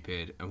too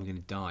stupid, and we're going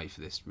to die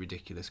for this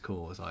ridiculous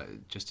cause.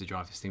 Like, just to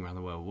drive this thing around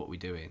the world, what are we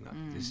doing?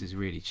 Like, this is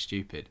really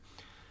stupid.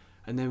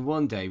 And then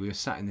one day we were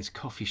sat in this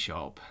coffee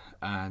shop,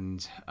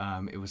 and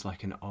it was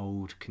like an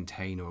old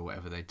container or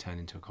whatever they'd turned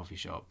into a coffee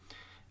shop.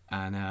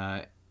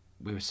 And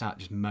we were sat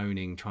just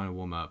moaning, trying to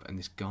warm up, and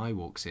this guy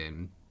walks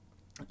in.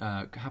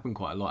 Happened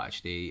quite a lot,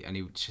 actually, and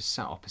he just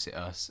sat opposite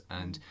us,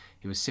 and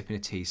he was sipping a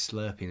tea,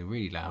 slurping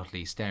really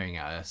loudly, staring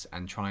at us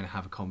and trying to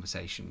have a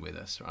conversation with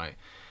us, right?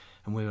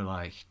 And we were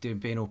like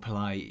being all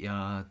polite,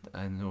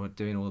 and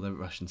doing all the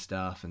Russian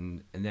stuff,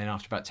 and then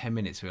after about 10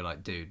 minutes we were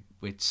like, dude,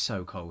 we're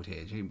so cold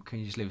here, can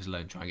you just leave us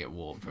alone, try and get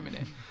warm for a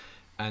minute?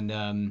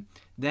 And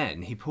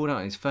then he pulled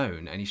out his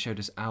phone and he showed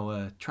us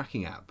our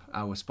tracking app,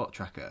 our spot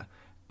tracker,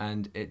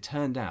 and it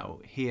turned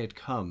out he had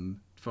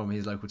come from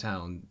his local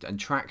town and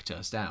tracked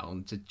us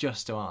down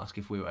just to ask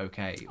if we were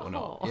okay or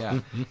not.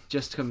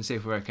 Just to come and see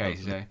if we were okay.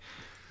 So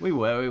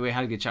we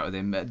had a good chat with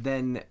him, but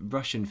then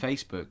Russian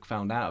Facebook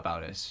found out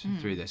about us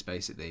through this,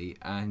 basically,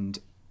 and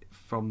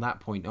from that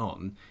point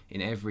on,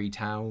 in every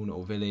town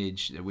or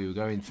village that we were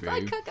going through,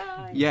 Sidecar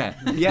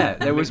guys.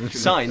 there was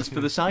signs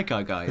for the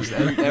sidecar guys.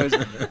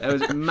 There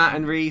was Matt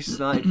and Reece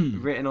like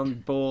written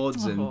on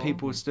boards, and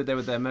people stood there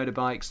with their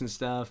motorbikes and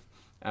stuff.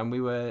 And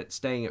we were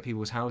staying at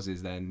people's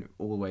houses then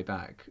all the way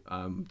back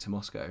to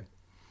Moscow.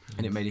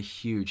 And it made a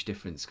huge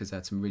difference because they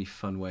had some really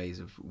fun ways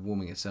of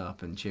warming us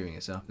up and cheering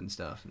us up and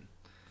stuff.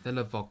 They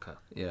love vodka.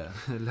 Yeah.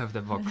 They love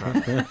their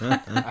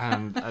vodka.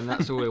 and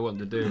that's all they want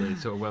to do,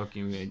 is sort of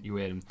welcome you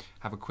in,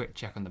 have a quick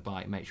check on the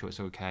bike, make sure it's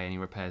okay, any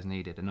repairs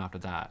needed, and after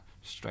that,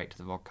 straight to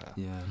the vodka.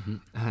 Yeah.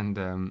 And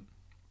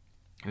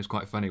it was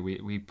quite funny.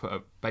 We put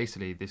up,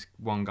 basically, this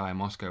one guy in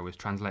Moscow was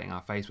translating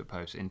our Facebook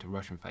posts into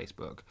Russian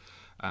Facebook.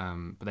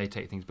 But they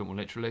take things a bit more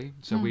literally.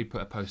 So we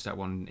put a post out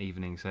one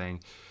evening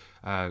saying,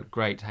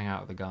 great to hang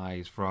out with the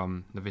guys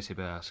from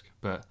Novosibirsk,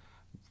 but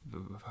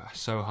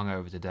so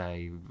hungover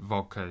today,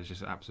 vodka is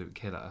just an absolute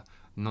killer.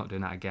 Not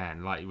doing that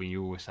again, like when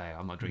you always say,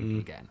 I'm not drinking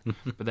again.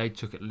 But they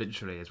took it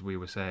literally as we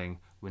were saying,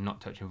 we're not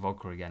touching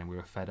vodka again, and we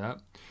were fed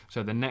up.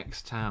 So the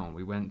next town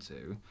we went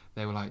to,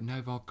 they were like,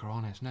 no vodka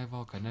on us, no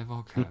vodka, no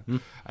vodka.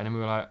 And then we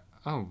were like,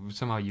 oh,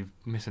 somehow you've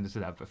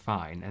misunderstood that, but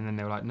fine. And then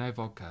they were like, no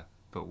vodka,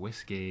 but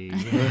whiskey.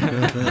 So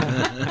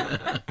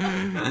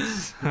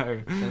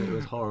And it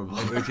was horrible.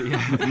 It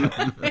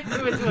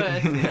was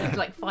worse. It was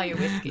like fire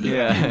whiskey.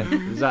 Yeah,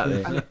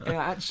 exactly. And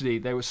actually,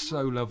 they were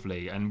so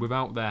lovely, and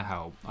without their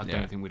help, I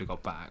don't think we'd have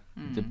got back.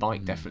 The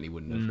bike definitely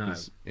wouldn't have. No.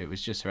 'Cause it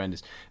was just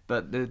horrendous.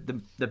 But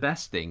the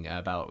best thing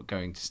about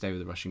going to stay with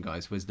the Russian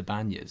guys was the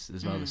banyas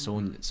as well, the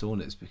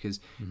saunas, because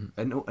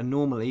a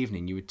normal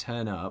evening you would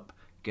turn up,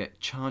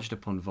 get charged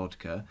up on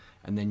vodka,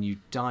 and then you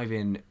dive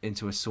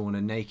into a sauna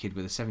naked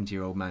with a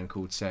 70-year-old man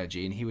called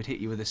Sergei, and he would hit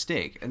you with a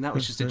stick, and that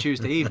was just a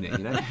Tuesday evening, you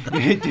know.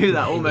 You'd do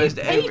that almost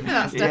every. For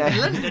that stuff in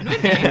London,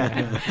 wouldn't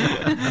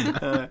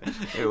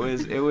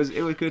you? It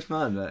was good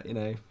fun, but you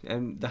know,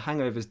 and the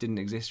hangovers didn't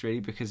exist really,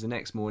 because the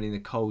next morning the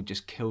cold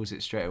just kills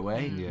it straight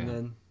away, and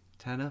then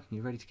turn up and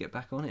you're ready to get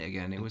back on it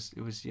again. It was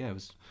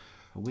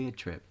a weird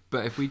trip.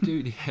 But if we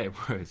do, it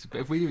was.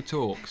 But if we do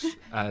talks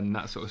and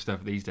that sort of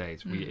stuff these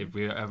days, if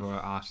we're ever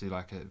asked to do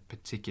like a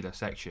particular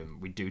section,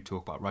 we do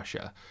talk about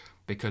Russia,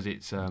 because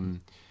it's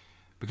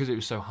because it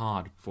was so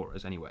hard for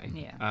us anyway.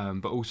 Yeah.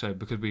 But also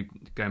because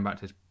going back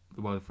to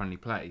the world friendly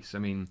place. I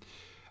mean,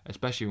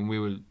 especially when we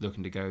were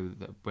looking to go,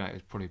 it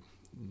was probably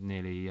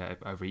nearly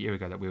over a year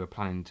ago that we were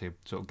planning to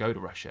sort of go to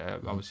Russia.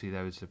 Obviously,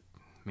 there was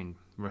mean,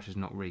 Russia's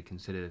not really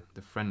considered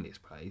the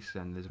friendliest place,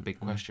 and there's a big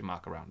question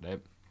mark around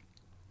it.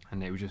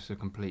 And it was just a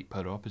complete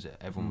polar opposite.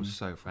 Everyone was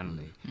so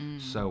friendly,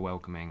 so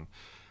welcoming,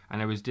 and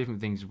there was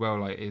different things as well.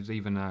 Like it was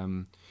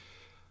even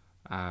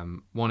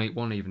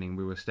one evening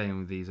we were staying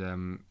with these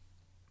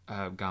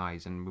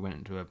guys, and we went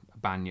into a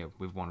banya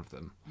with one of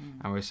them,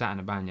 and we were sat in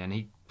a banya, and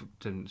he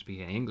didn't speak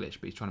any English,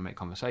 but he's trying to make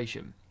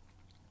conversation,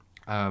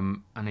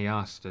 and he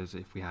asked us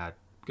if we had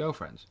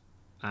girlfriends,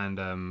 and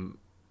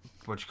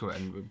what do you call it?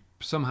 And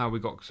somehow we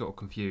got sort of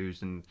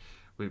confused, and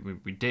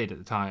we did at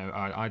the time.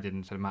 I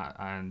didn't, so Matt,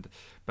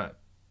 but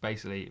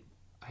basically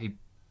he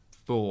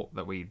thought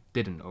that we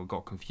didn't, or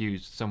got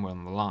confused somewhere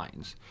on the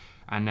lines,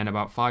 and then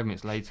about 5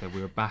 minutes later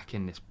we were back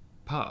in this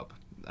pub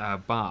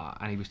bar,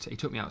 and he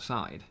took me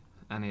outside,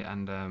 and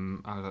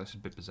I was like, this is a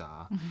bit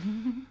bizarre.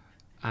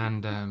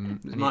 And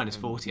it's minus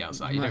 40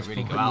 outside. You don't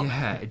really go out.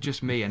 Yeah,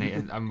 just me,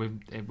 and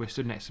we're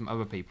stood next to some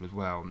other people as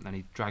well. And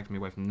he dragged me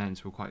away from them,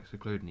 so we're quite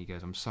secluded. And he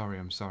goes, "I'm sorry,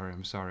 I'm sorry,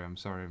 I'm sorry, I'm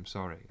sorry, I'm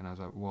sorry." And I was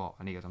like, "What?"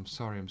 And he goes, "I'm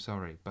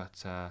sorry,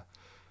 but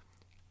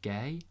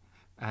gay?"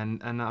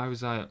 And I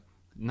was like,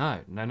 "No,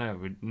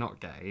 we're not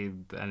gay."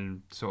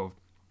 And sort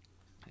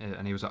of,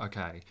 and he was like,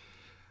 "Okay."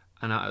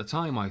 And at the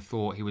time, I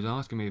thought he was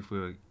asking me if we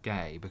were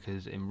gay,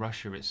 because in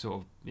Russia, it's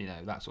sort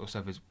of, that sort of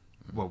stuff is,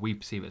 well, we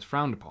perceive it as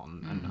frowned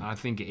upon, and I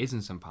think it is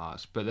in some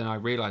parts. But then I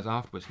realised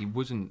afterwards he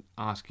wasn't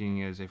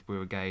asking us if we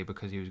were gay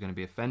because he was going to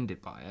be offended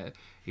by it.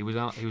 He was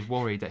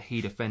worried that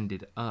he'd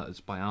offended us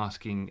by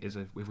asking if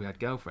we had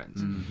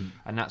girlfriends,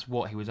 and that's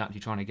what he was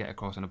actually trying to get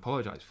across and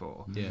apologise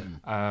for. Yeah.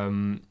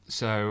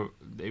 So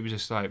it was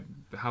just like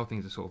how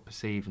things are sort of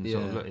perceived and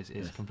sort of look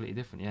is completely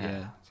different.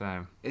 Yeah.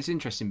 So it's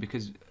interesting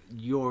because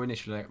your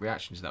initial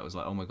reaction to that was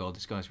like, "Oh my god,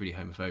 this guy's really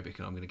homophobic,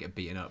 and I'm going to get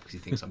beaten up because he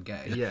thinks I'm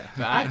gay." Yeah.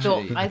 But I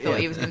thought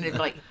actually, he was going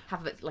to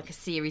have a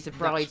series of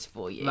brides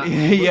for you.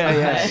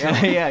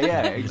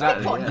 yeah,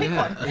 exactly. Pick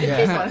one.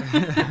 This one.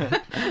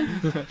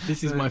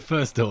 This is my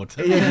first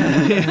daughter.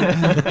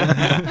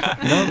 Yeah.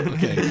 No?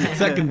 Okay.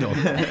 Second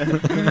daughter.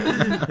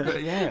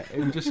 But yeah,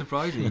 it was just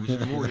surprising.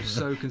 He was just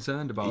so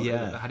concerned about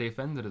had he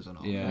offended us or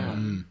not. Yeah.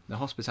 The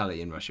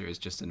hospitality in Russia is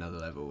just another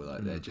level.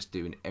 Like they're just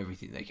doing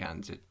everything they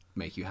can to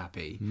make you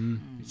happy.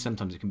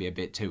 Sometimes it can be a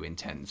bit too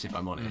intense, if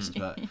I'm honest.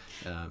 But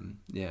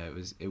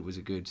it was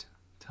a good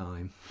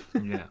time.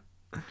 Yeah.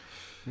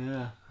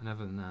 Yeah. And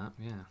other than that,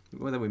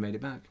 Well, then we made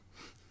it back.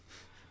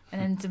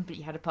 And then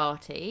somebody had a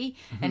party,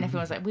 and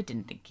everyone was like, "We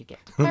didn't think you'd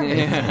get to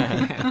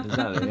Yeah,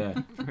 exactly.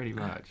 Yeah. pretty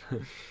much.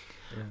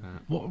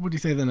 What would you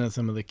say then are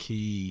some of the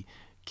key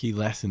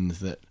lessons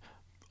that,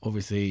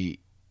 obviously,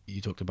 you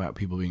talked about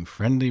people being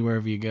friendly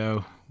wherever you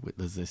go.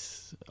 There's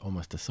this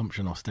almost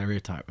assumption or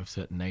stereotype of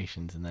certain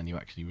nations, and then you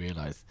actually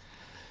realise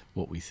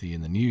what we see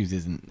in the news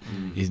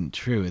isn't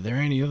true. Are there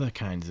any other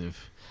kinds of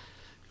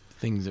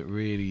things that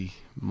really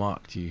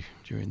marked you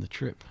during the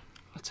trip?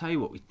 I'll tell you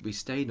what, we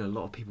stayed in a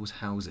lot of people's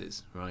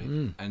houses, right?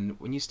 And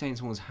when you stay in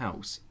someone's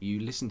house, you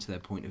listen to their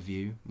point of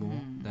view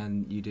more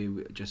than you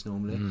do just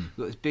normally. We've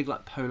got this big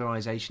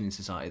polarisation in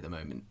society at the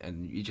moment,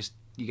 and you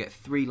get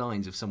 3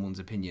 lines of someone's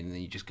opinion, and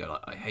then you just go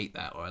like, "I hate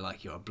that," or "I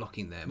like you," or "I'm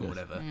blocking them," or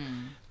whatever.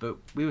 But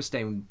we were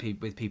staying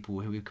with people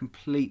who we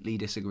completely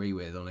disagree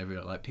with on every,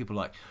 like people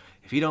like,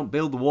 "If you don't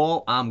build the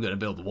wall, I'm going to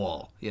build the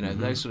wall."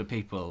 Those sort of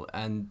people.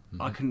 And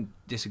I couldn't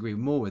disagree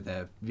more with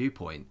their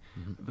viewpoint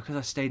because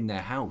I stayed in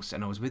their house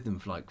and I was with them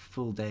for like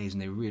full days,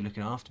 and they were really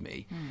looking after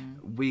me.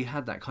 We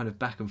had that kind of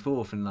back and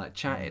forth and like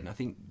chatting. I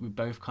think we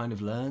both kind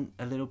of learned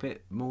a little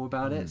bit more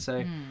about it.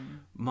 So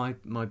my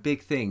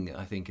big thing,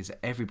 I think, is that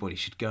everybody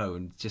should go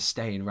and just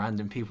stay in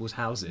random people's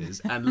houses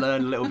and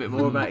learn a little bit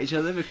more about each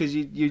other, because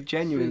you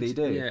genuinely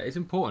do. Yeah, it's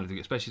important, I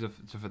think, especially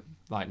for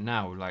like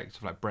now, like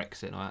stuff like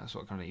Brexit and all that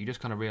sort of thing. You just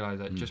kind of realise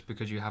that just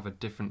because you have a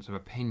difference of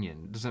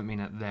opinion doesn't mean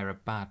that they're a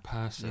bad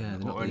person. Yeah, they're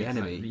not or the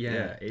anything.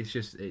 enemy. It's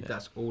just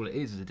that's all it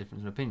is a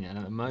difference of opinion. And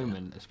at the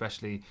moment,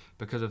 especially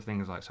because of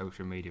things like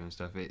social media and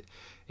stuff,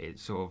 it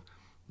sort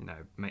of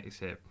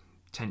makes it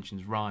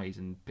tensions rise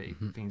and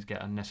things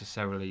get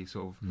unnecessarily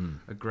sort of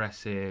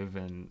aggressive,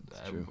 and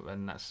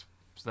that's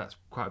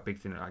quite a big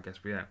thing that I guess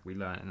we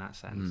learn in that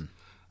sense.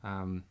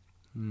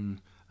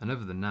 And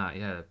other than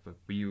that, but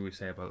you always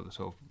say about the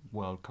sort of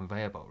world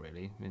conveyor belt,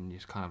 really, and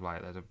it's kind of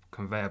like there's a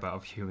conveyor belt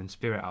of human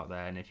spirit out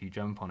there, and if you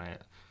jump on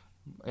it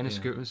in a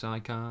scooter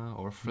sidecar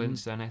or a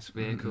Flintstone-esque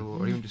vehicle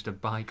or even just a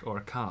bike or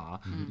a car,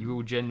 you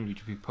will generally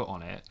be put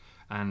on it,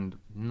 and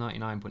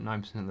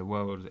 99.9% of the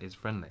world is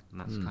friendly, and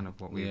that's kind of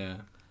what we found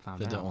out.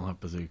 They don't all have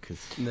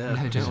bazookas. No,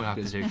 they don't all have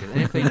bazookas.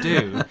 And if they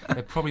do,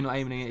 they're probably not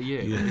aiming at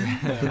you.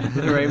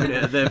 They're aiming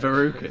at their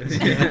verucas.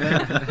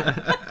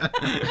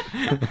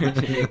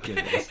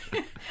 Ridiculous.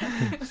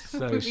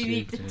 So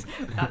stupid.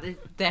 That is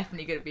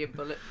definitely going to be a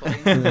bullet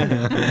point.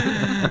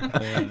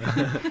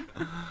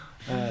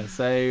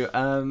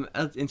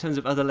 In terms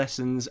of other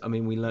lessons, I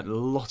mean, we learnt a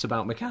lot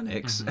about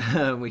mechanics.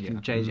 We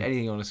can change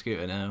anything on a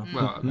scooter now.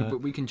 Well,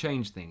 but we can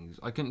change things.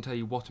 I couldn't tell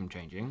you what I'm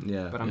changing,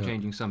 but I'm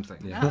changing something.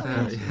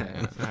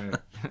 Yeah. So,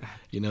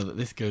 You know that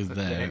this goes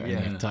there,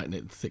 and you tighten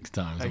it 6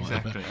 times.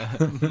 exactly.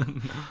 Or whatever.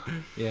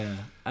 Yeah,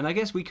 and I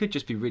guess we could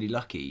just be really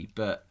lucky,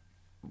 but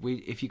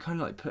if you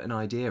kind of like put an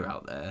idea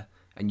out there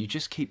and you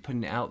just keep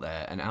putting it out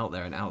there and out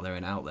there and out there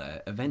and out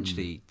there,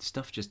 eventually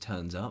stuff just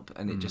turns up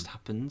and it just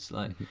happens.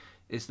 Like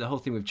it's the whole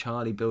thing with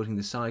Charlie building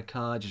the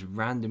sidecar, just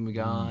random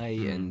guy,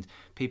 and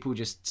people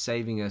just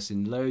saving us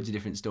in loads of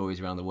different stories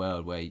around the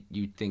world where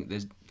you'd think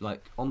there's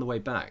like on the way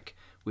back.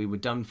 We were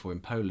done for in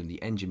Poland.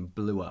 The engine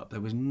blew up.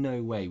 There was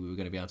no way we were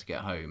going to be able to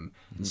get home,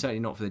 and certainly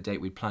not for the date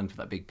we'd planned for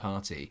that big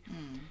party.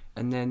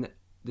 And then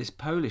this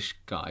Polish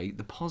guy,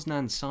 the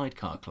Poznan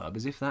Sidecar Club,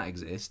 as if that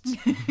exists.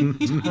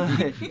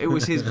 It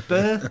was his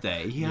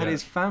birthday. He had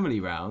his family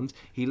round.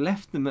 He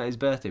left them at his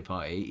birthday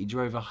party. He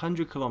drove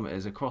 100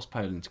 kilometres across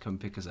Poland to come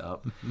pick us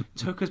up,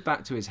 took us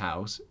back to his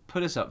house,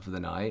 put us up for the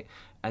night,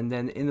 and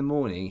then in the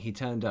morning he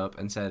turned up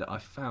and said, I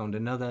found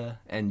another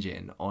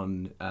engine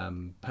on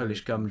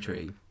Polish gum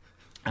tree.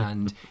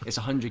 And it's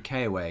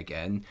 100k away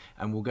again,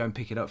 and we'll go and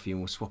pick it up for you,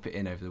 and we'll swap it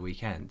in over the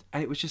weekend.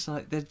 And it was just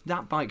like,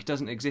 that bike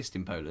doesn't exist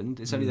in Poland.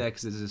 It's only there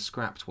because there's a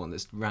scrapped one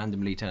that's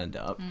randomly turned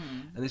up,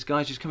 and this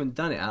guy's just come and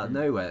done it out of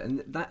nowhere.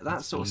 And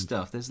that sort of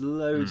stuff. There's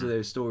loads of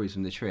those stories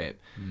from the trip,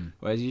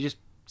 whereas you just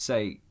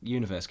say,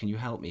 universe, can you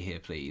help me here,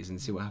 please,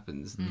 and see what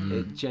happens.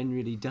 It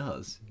genuinely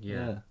does.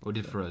 Yeah, or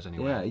did for us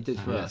anyway. Yeah, he did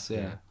for us.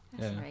 Yeah.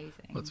 That's amazing.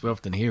 Well, we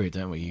often hear it,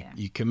 don't we?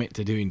 You commit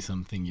to doing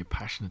something, you're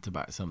passionate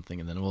about something,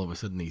 and then all of a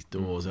sudden these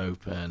doors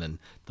open and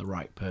the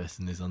right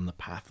person is on the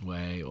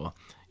pathway, or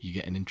you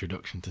get an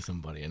introduction to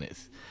somebody, and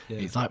it's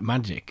like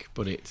magic,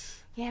 but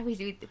it's... Yeah, we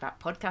do about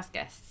podcast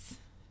guests.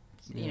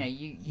 You know,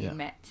 you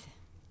met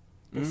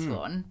this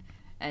one,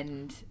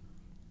 and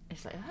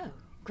it's like, oh,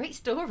 great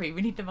story,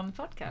 we need them on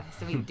the podcast.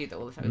 So we do that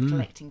all the time with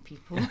collecting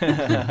people.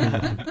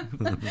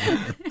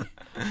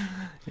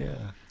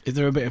 Yeah. Is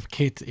there a bit of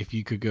kit, if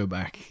you could go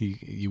back,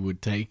 you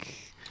would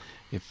take?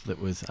 If that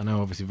was, I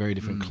know obviously very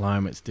different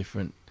climates,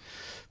 different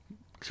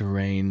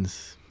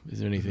terrains. Is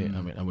there anything,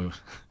 I mean, we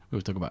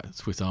were talking about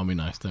Swiss Army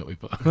knives, don't we?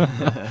 But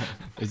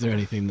is there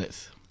anything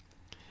that's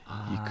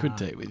you could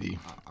take with you?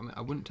 I mean,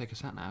 I wouldn't take a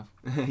sat nav.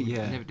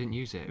 Yeah. I never didn't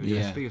use it. It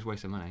was the biggest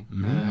waste of money.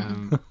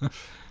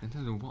 In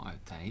terms of what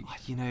I'd take,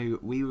 you know,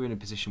 we were in a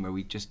position where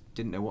we just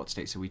didn't know what to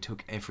take, so we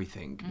took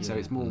everything. So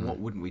it's more what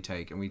wouldn't we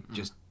take, and we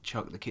just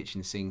chucked the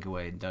kitchen sink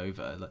away in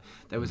Dover. Like,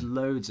 there was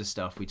loads of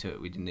stuff we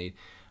took we didn't need.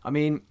 I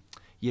mean,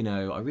 you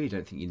know, I really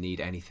don't think you need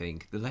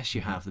anything. The less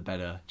you have, the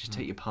better. Just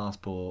take your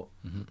passport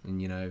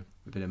and, you know,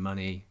 a bit of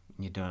money,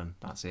 and you're done.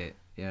 That's it.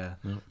 Yeah.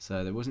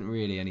 So there wasn't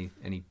really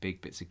any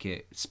big bits of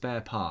kit.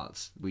 Spare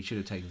parts. We should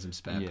have taken some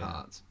spare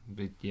parts.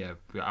 But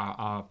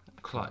our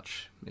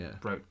clutch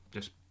broke,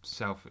 just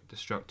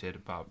self-destructed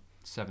about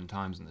 7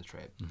 times in the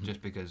trip,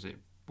 just because it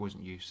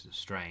wasn't used to the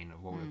strain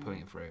of what we were putting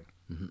it through.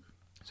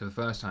 So the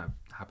first time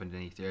it happened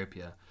in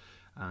Ethiopia.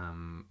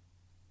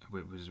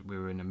 We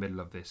were in the middle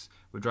of this.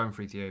 We were driving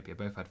through Ethiopia.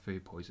 Both had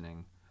food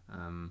poisoning,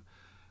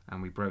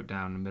 and we broke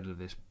down in the middle of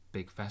this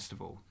big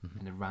festival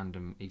in a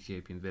random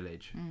Ethiopian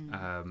village.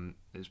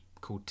 It's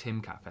called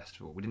Timkat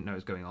Festival. We didn't know it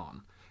was going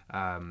on,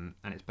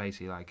 and it's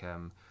basically like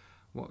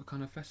what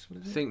kind of festival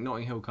is it? Think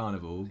Notting Hill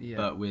Carnival,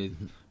 but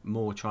with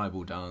more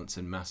tribal dance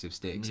and massive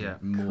sticks,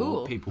 and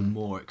more people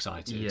more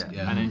excited.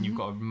 And then you've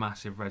got a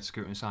massive red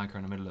scooter and sidecar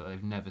in the middle that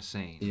they've never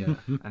seen.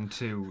 And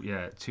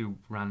two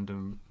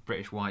random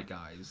British white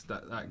guys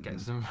that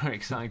gets them very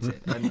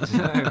excited. And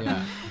so,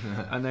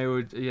 and they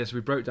would so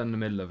we broke down in the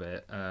middle of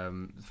it.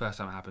 The first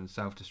time it happened,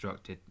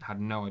 self-destructed,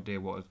 had no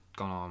idea what had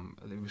gone on.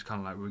 It was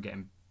kind of like we were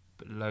getting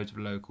loads of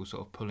locals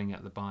sort of pulling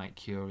at the bike,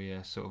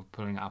 curious, sort of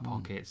pulling at our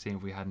pockets, seeing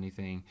if we had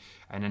anything,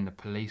 and then the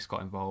police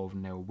got involved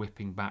and they were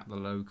whipping back the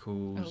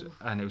locals,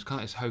 and it was kind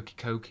of this hokey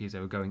cokey as they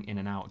were going in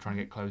and out trying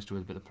to get close to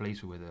us, but the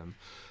police were with them.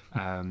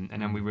 And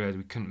then we realised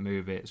we couldn't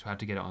move it, so we had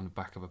to get it on the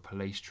back of a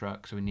police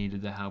truck, so we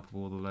needed the help of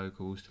all the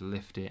locals to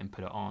lift it and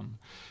put it on.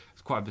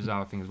 It's quite a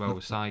bizarre thing as well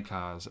with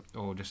sidecars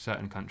or just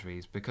certain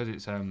countries, because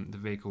it's the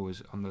vehicle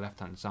was on the left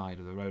hand side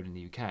of the road in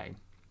the UK.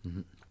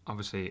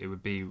 Obviously it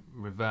would be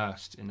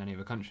reversed in any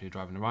other country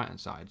driving the right hand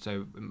side,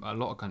 so a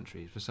lot of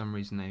countries for some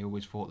reason they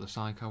always thought the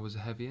sidecar was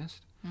the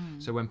heaviest.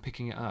 So when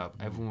picking it up,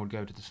 everyone would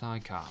go to the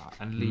sidecar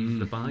and leave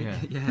the bike.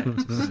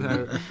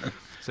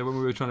 So when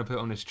we were trying to put it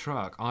on this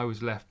truck, I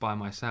was left by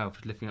myself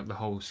just lifting up the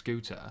whole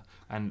scooter,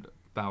 and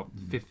about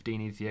 15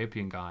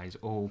 Ethiopian guys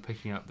all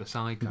picking up the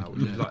sidecar,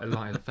 which is like a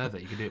light of a feather.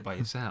 You could do it by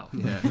yourself.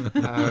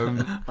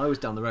 I was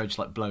down the road just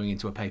like blowing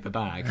into a paper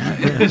bag.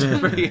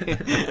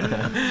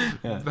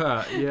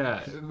 But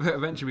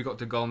eventually we got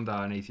to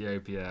Gondar in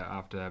Ethiopia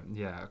after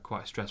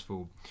quite a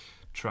stressful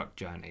truck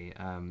journey,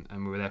 and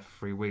we were there for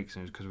 3 weeks,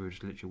 and it was because we were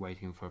just literally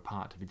waiting for a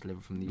part to be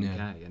delivered from the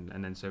UK,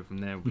 and then so from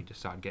there we just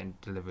started getting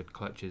delivered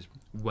clutches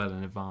well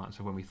in advance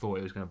of when we thought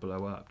it was going to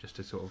blow up, just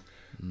to sort of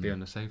be on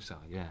the safe side.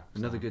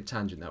 Another good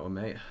tangent, that one,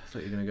 mate. I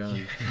thought you were going to go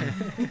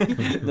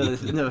on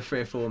another 3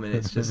 or 4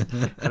 minutes, just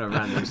kind of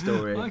random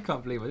story. I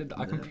can't believe I did that.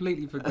 I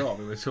completely forgot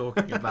we were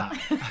talking about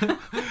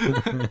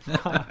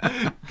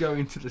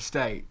going to the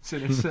States.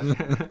 And it's,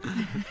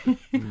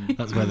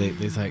 That's where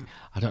they say,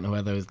 I don't know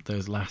where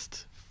those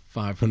last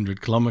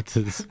 500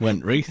 kilometres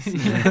went, Reece.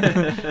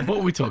 What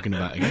are we talking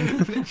about again?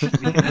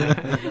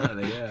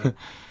 Exactly, yeah.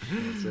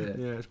 That's it.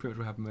 Yeah, it's pretty much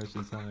what happened most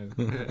of the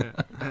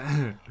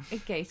time.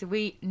 Okay, so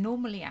we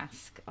normally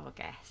ask our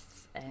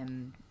guests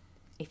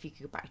if you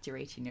could go back to your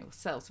 18-year-old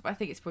self. So I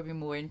think it's probably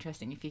more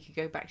interesting if you could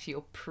go back to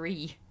your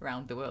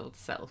pre-round the world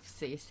self.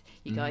 So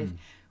you guys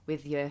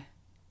with your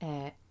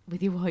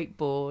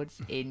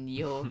whiteboards in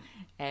your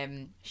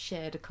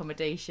shared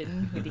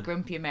accommodation with your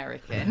grumpy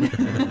American,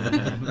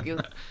 your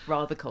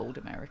rather cold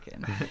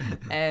American.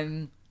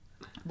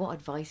 What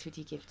advice would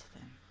you give to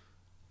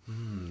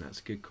them? That's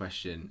a good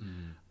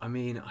question. I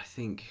mean, I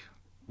think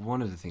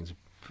one of the things,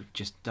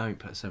 just don't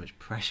put so much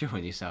pressure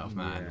on yourself,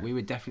 man. We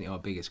were definitely our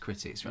biggest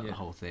critics throughout the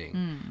whole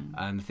thing.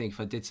 And I think if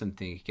I did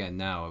something again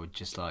now, I would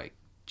just like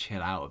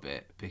chill out a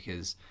bit,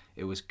 because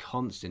it was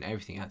constant.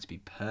 Everything had to be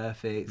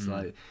perfect.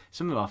 Like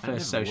some of our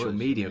first social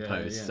media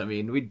posts, I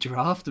mean, we'd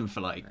draft them for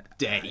like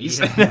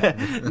days.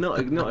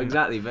 not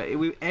exactly, but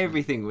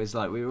everything was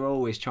like, we were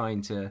always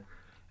trying to,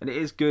 and it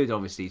is good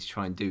obviously to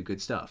try and do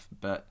good stuff,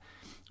 but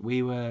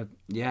we were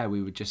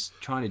just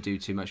trying to do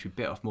too much. We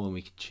bit off more than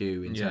we could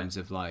chew in terms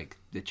of like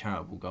the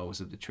charitable goals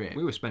of the trip.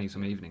 We were spending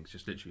some evenings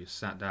just literally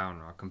sat down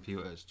on our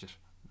computers, just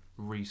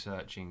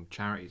researching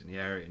charities in the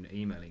area and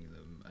emailing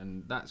them,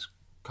 and that's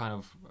kind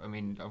of, I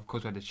mean, of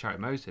course we had this charity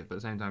motive, but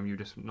at the same time you're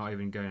just not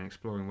even going and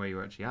exploring where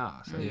you actually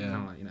are, so you're kind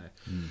of like, you know,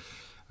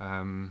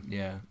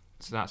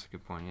 so that's a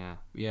good point. I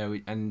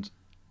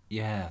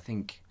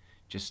think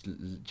just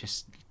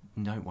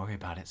don't worry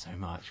about it so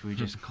much. We were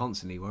just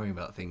constantly worrying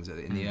about things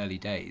in the early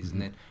days,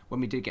 and then when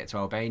we did get to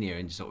Albania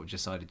and sort of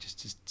decided just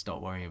to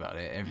stop worrying about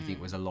it, everything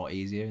was a lot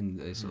easier, and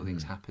those sort of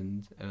things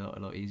happened a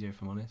lot easier, if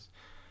I'm honest.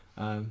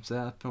 So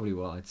that's probably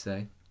what I'd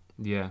say.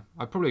 Yeah,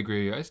 I probably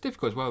agree. It's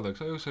difficult as well, though,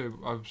 because I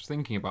was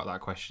thinking about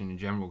that question in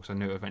general, because I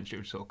knew eventually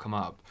it would sort of come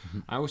up.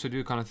 I also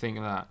do kind of think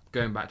that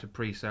going back to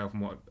pre-self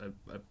and what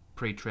a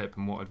pre-trip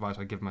and what advice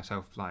I give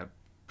myself, like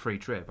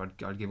pre-trip, I'd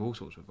give all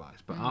sorts of advice.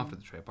 But after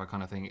the trip, I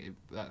kind of think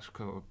that's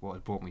kind of what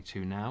has brought me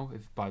to now.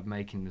 If by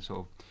making the sort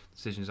of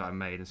decisions that I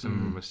made, and some of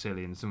them were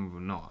silly and some of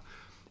them not,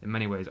 in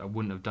many ways I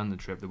wouldn't have done the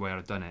trip the way I'd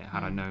have done it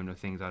had I known the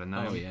things I'd have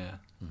known.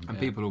 And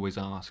people always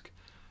ask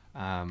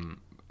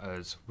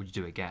us, would you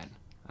do it again?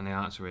 And the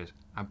answer is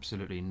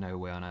absolutely no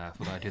way on earth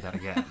would I do that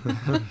again.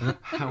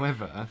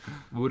 However,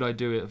 would I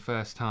do it the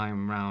first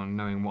time round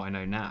knowing what I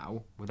know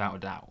now? Without a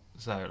doubt.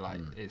 So like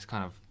it's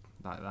kind of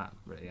like that,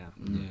 really.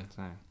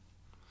 So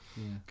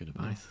good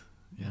advice.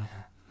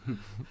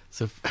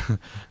 So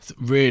it's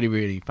really,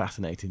 really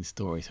fascinating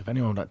story. So if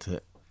anyone would like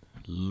to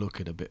look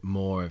at a bit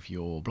more of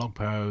your blog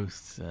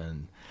posts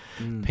and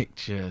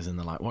pictures and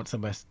the like, what's the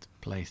best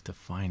place to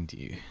find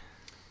you?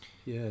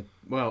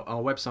 Well,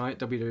 our website,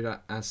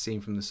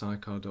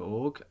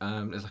 www.asseenfromthesidecar.org.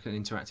 There's like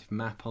an interactive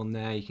map on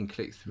there. You can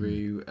click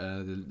through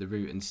the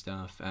route and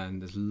stuff,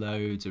 and there's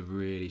loads of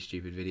really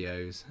stupid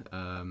videos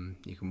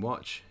you can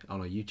watch on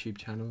our YouTube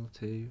channel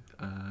too.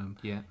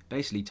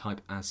 Basically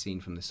type As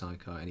Seen from the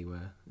Sidecar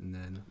anywhere, and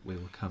then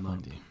we'll come up.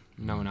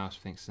 No one else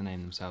thinks to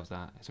name themselves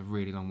that. It's a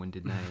really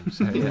long-winded name,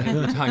 so if you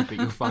type it,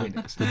 you'll find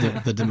it.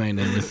 The domain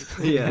name was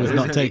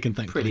not taken,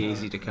 thankfully. Pretty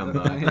easy to come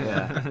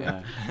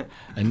by.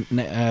 And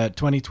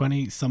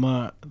 2020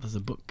 summer, there's a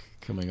book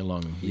coming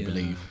along, you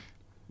believe?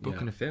 Book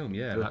and a film,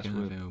 Book that's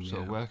what we're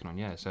sort of working on,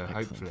 So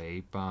excellent.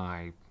 Hopefully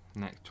by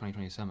next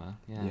 2020 summer,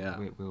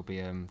 we'll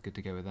be good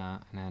to go with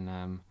that. And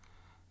then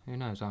who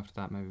knows, after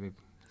that maybe we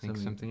think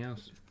something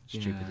else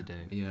stupid to do.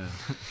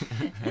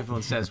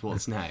 Everyone says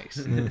what's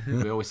next.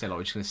 We always say like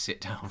we're just going to sit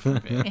down for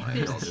a bit,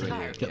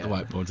 Get the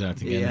whiteboards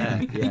out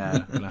again.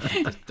 We'll have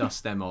to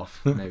dust them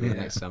off maybe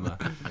next summer.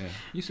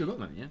 You still got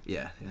them,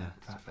 yeah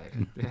perfect.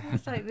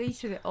 It's like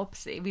these are the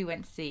opposite. We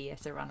went to see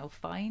Serrano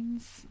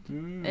Fines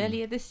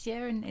earlier this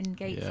year in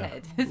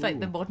Gateshead. It's like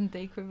the modern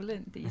day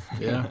equivalent.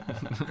 Wow.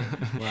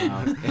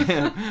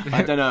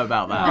 I don't know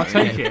about that. I'll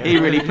take it. He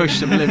really pushed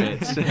some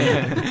limits.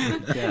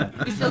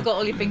 You still got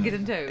all your fingers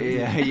and toes.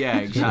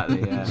 Exactly.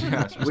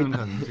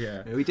 Sometimes,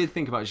 We did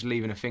think about just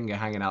leaving a finger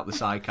hanging out the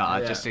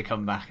sidecar just to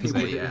come back and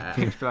say,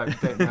 People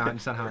don't know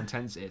understand how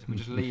intense it is. We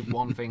just leave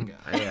one finger.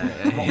 One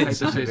paper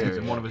scissors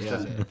and one of us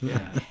does it.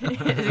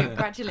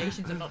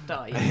 Congratulations on not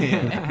dying.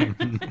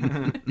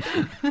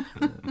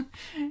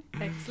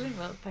 Excellent.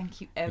 Well, thank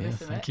you ever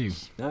so much. Thank you.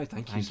 No,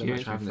 thank you so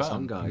much for having us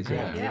on, guys.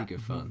 Really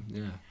good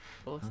fun.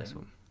 Awesome. Nice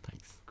one.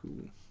 Thanks.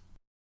 Cool.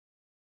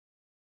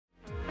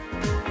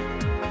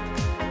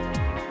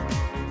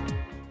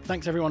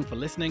 Thanks everyone for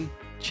listening.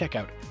 Check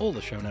out all the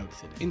show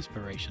notes at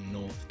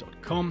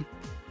inspirationnorth.com.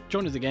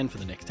 Join us again for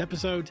the next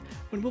episode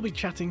when we'll be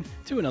chatting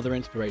to another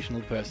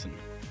inspirational person.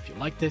 If you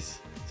like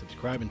this,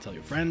 subscribe and tell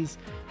your friends.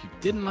 If you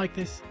didn't like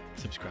this,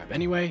 subscribe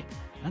anyway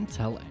and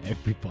tell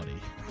everybody.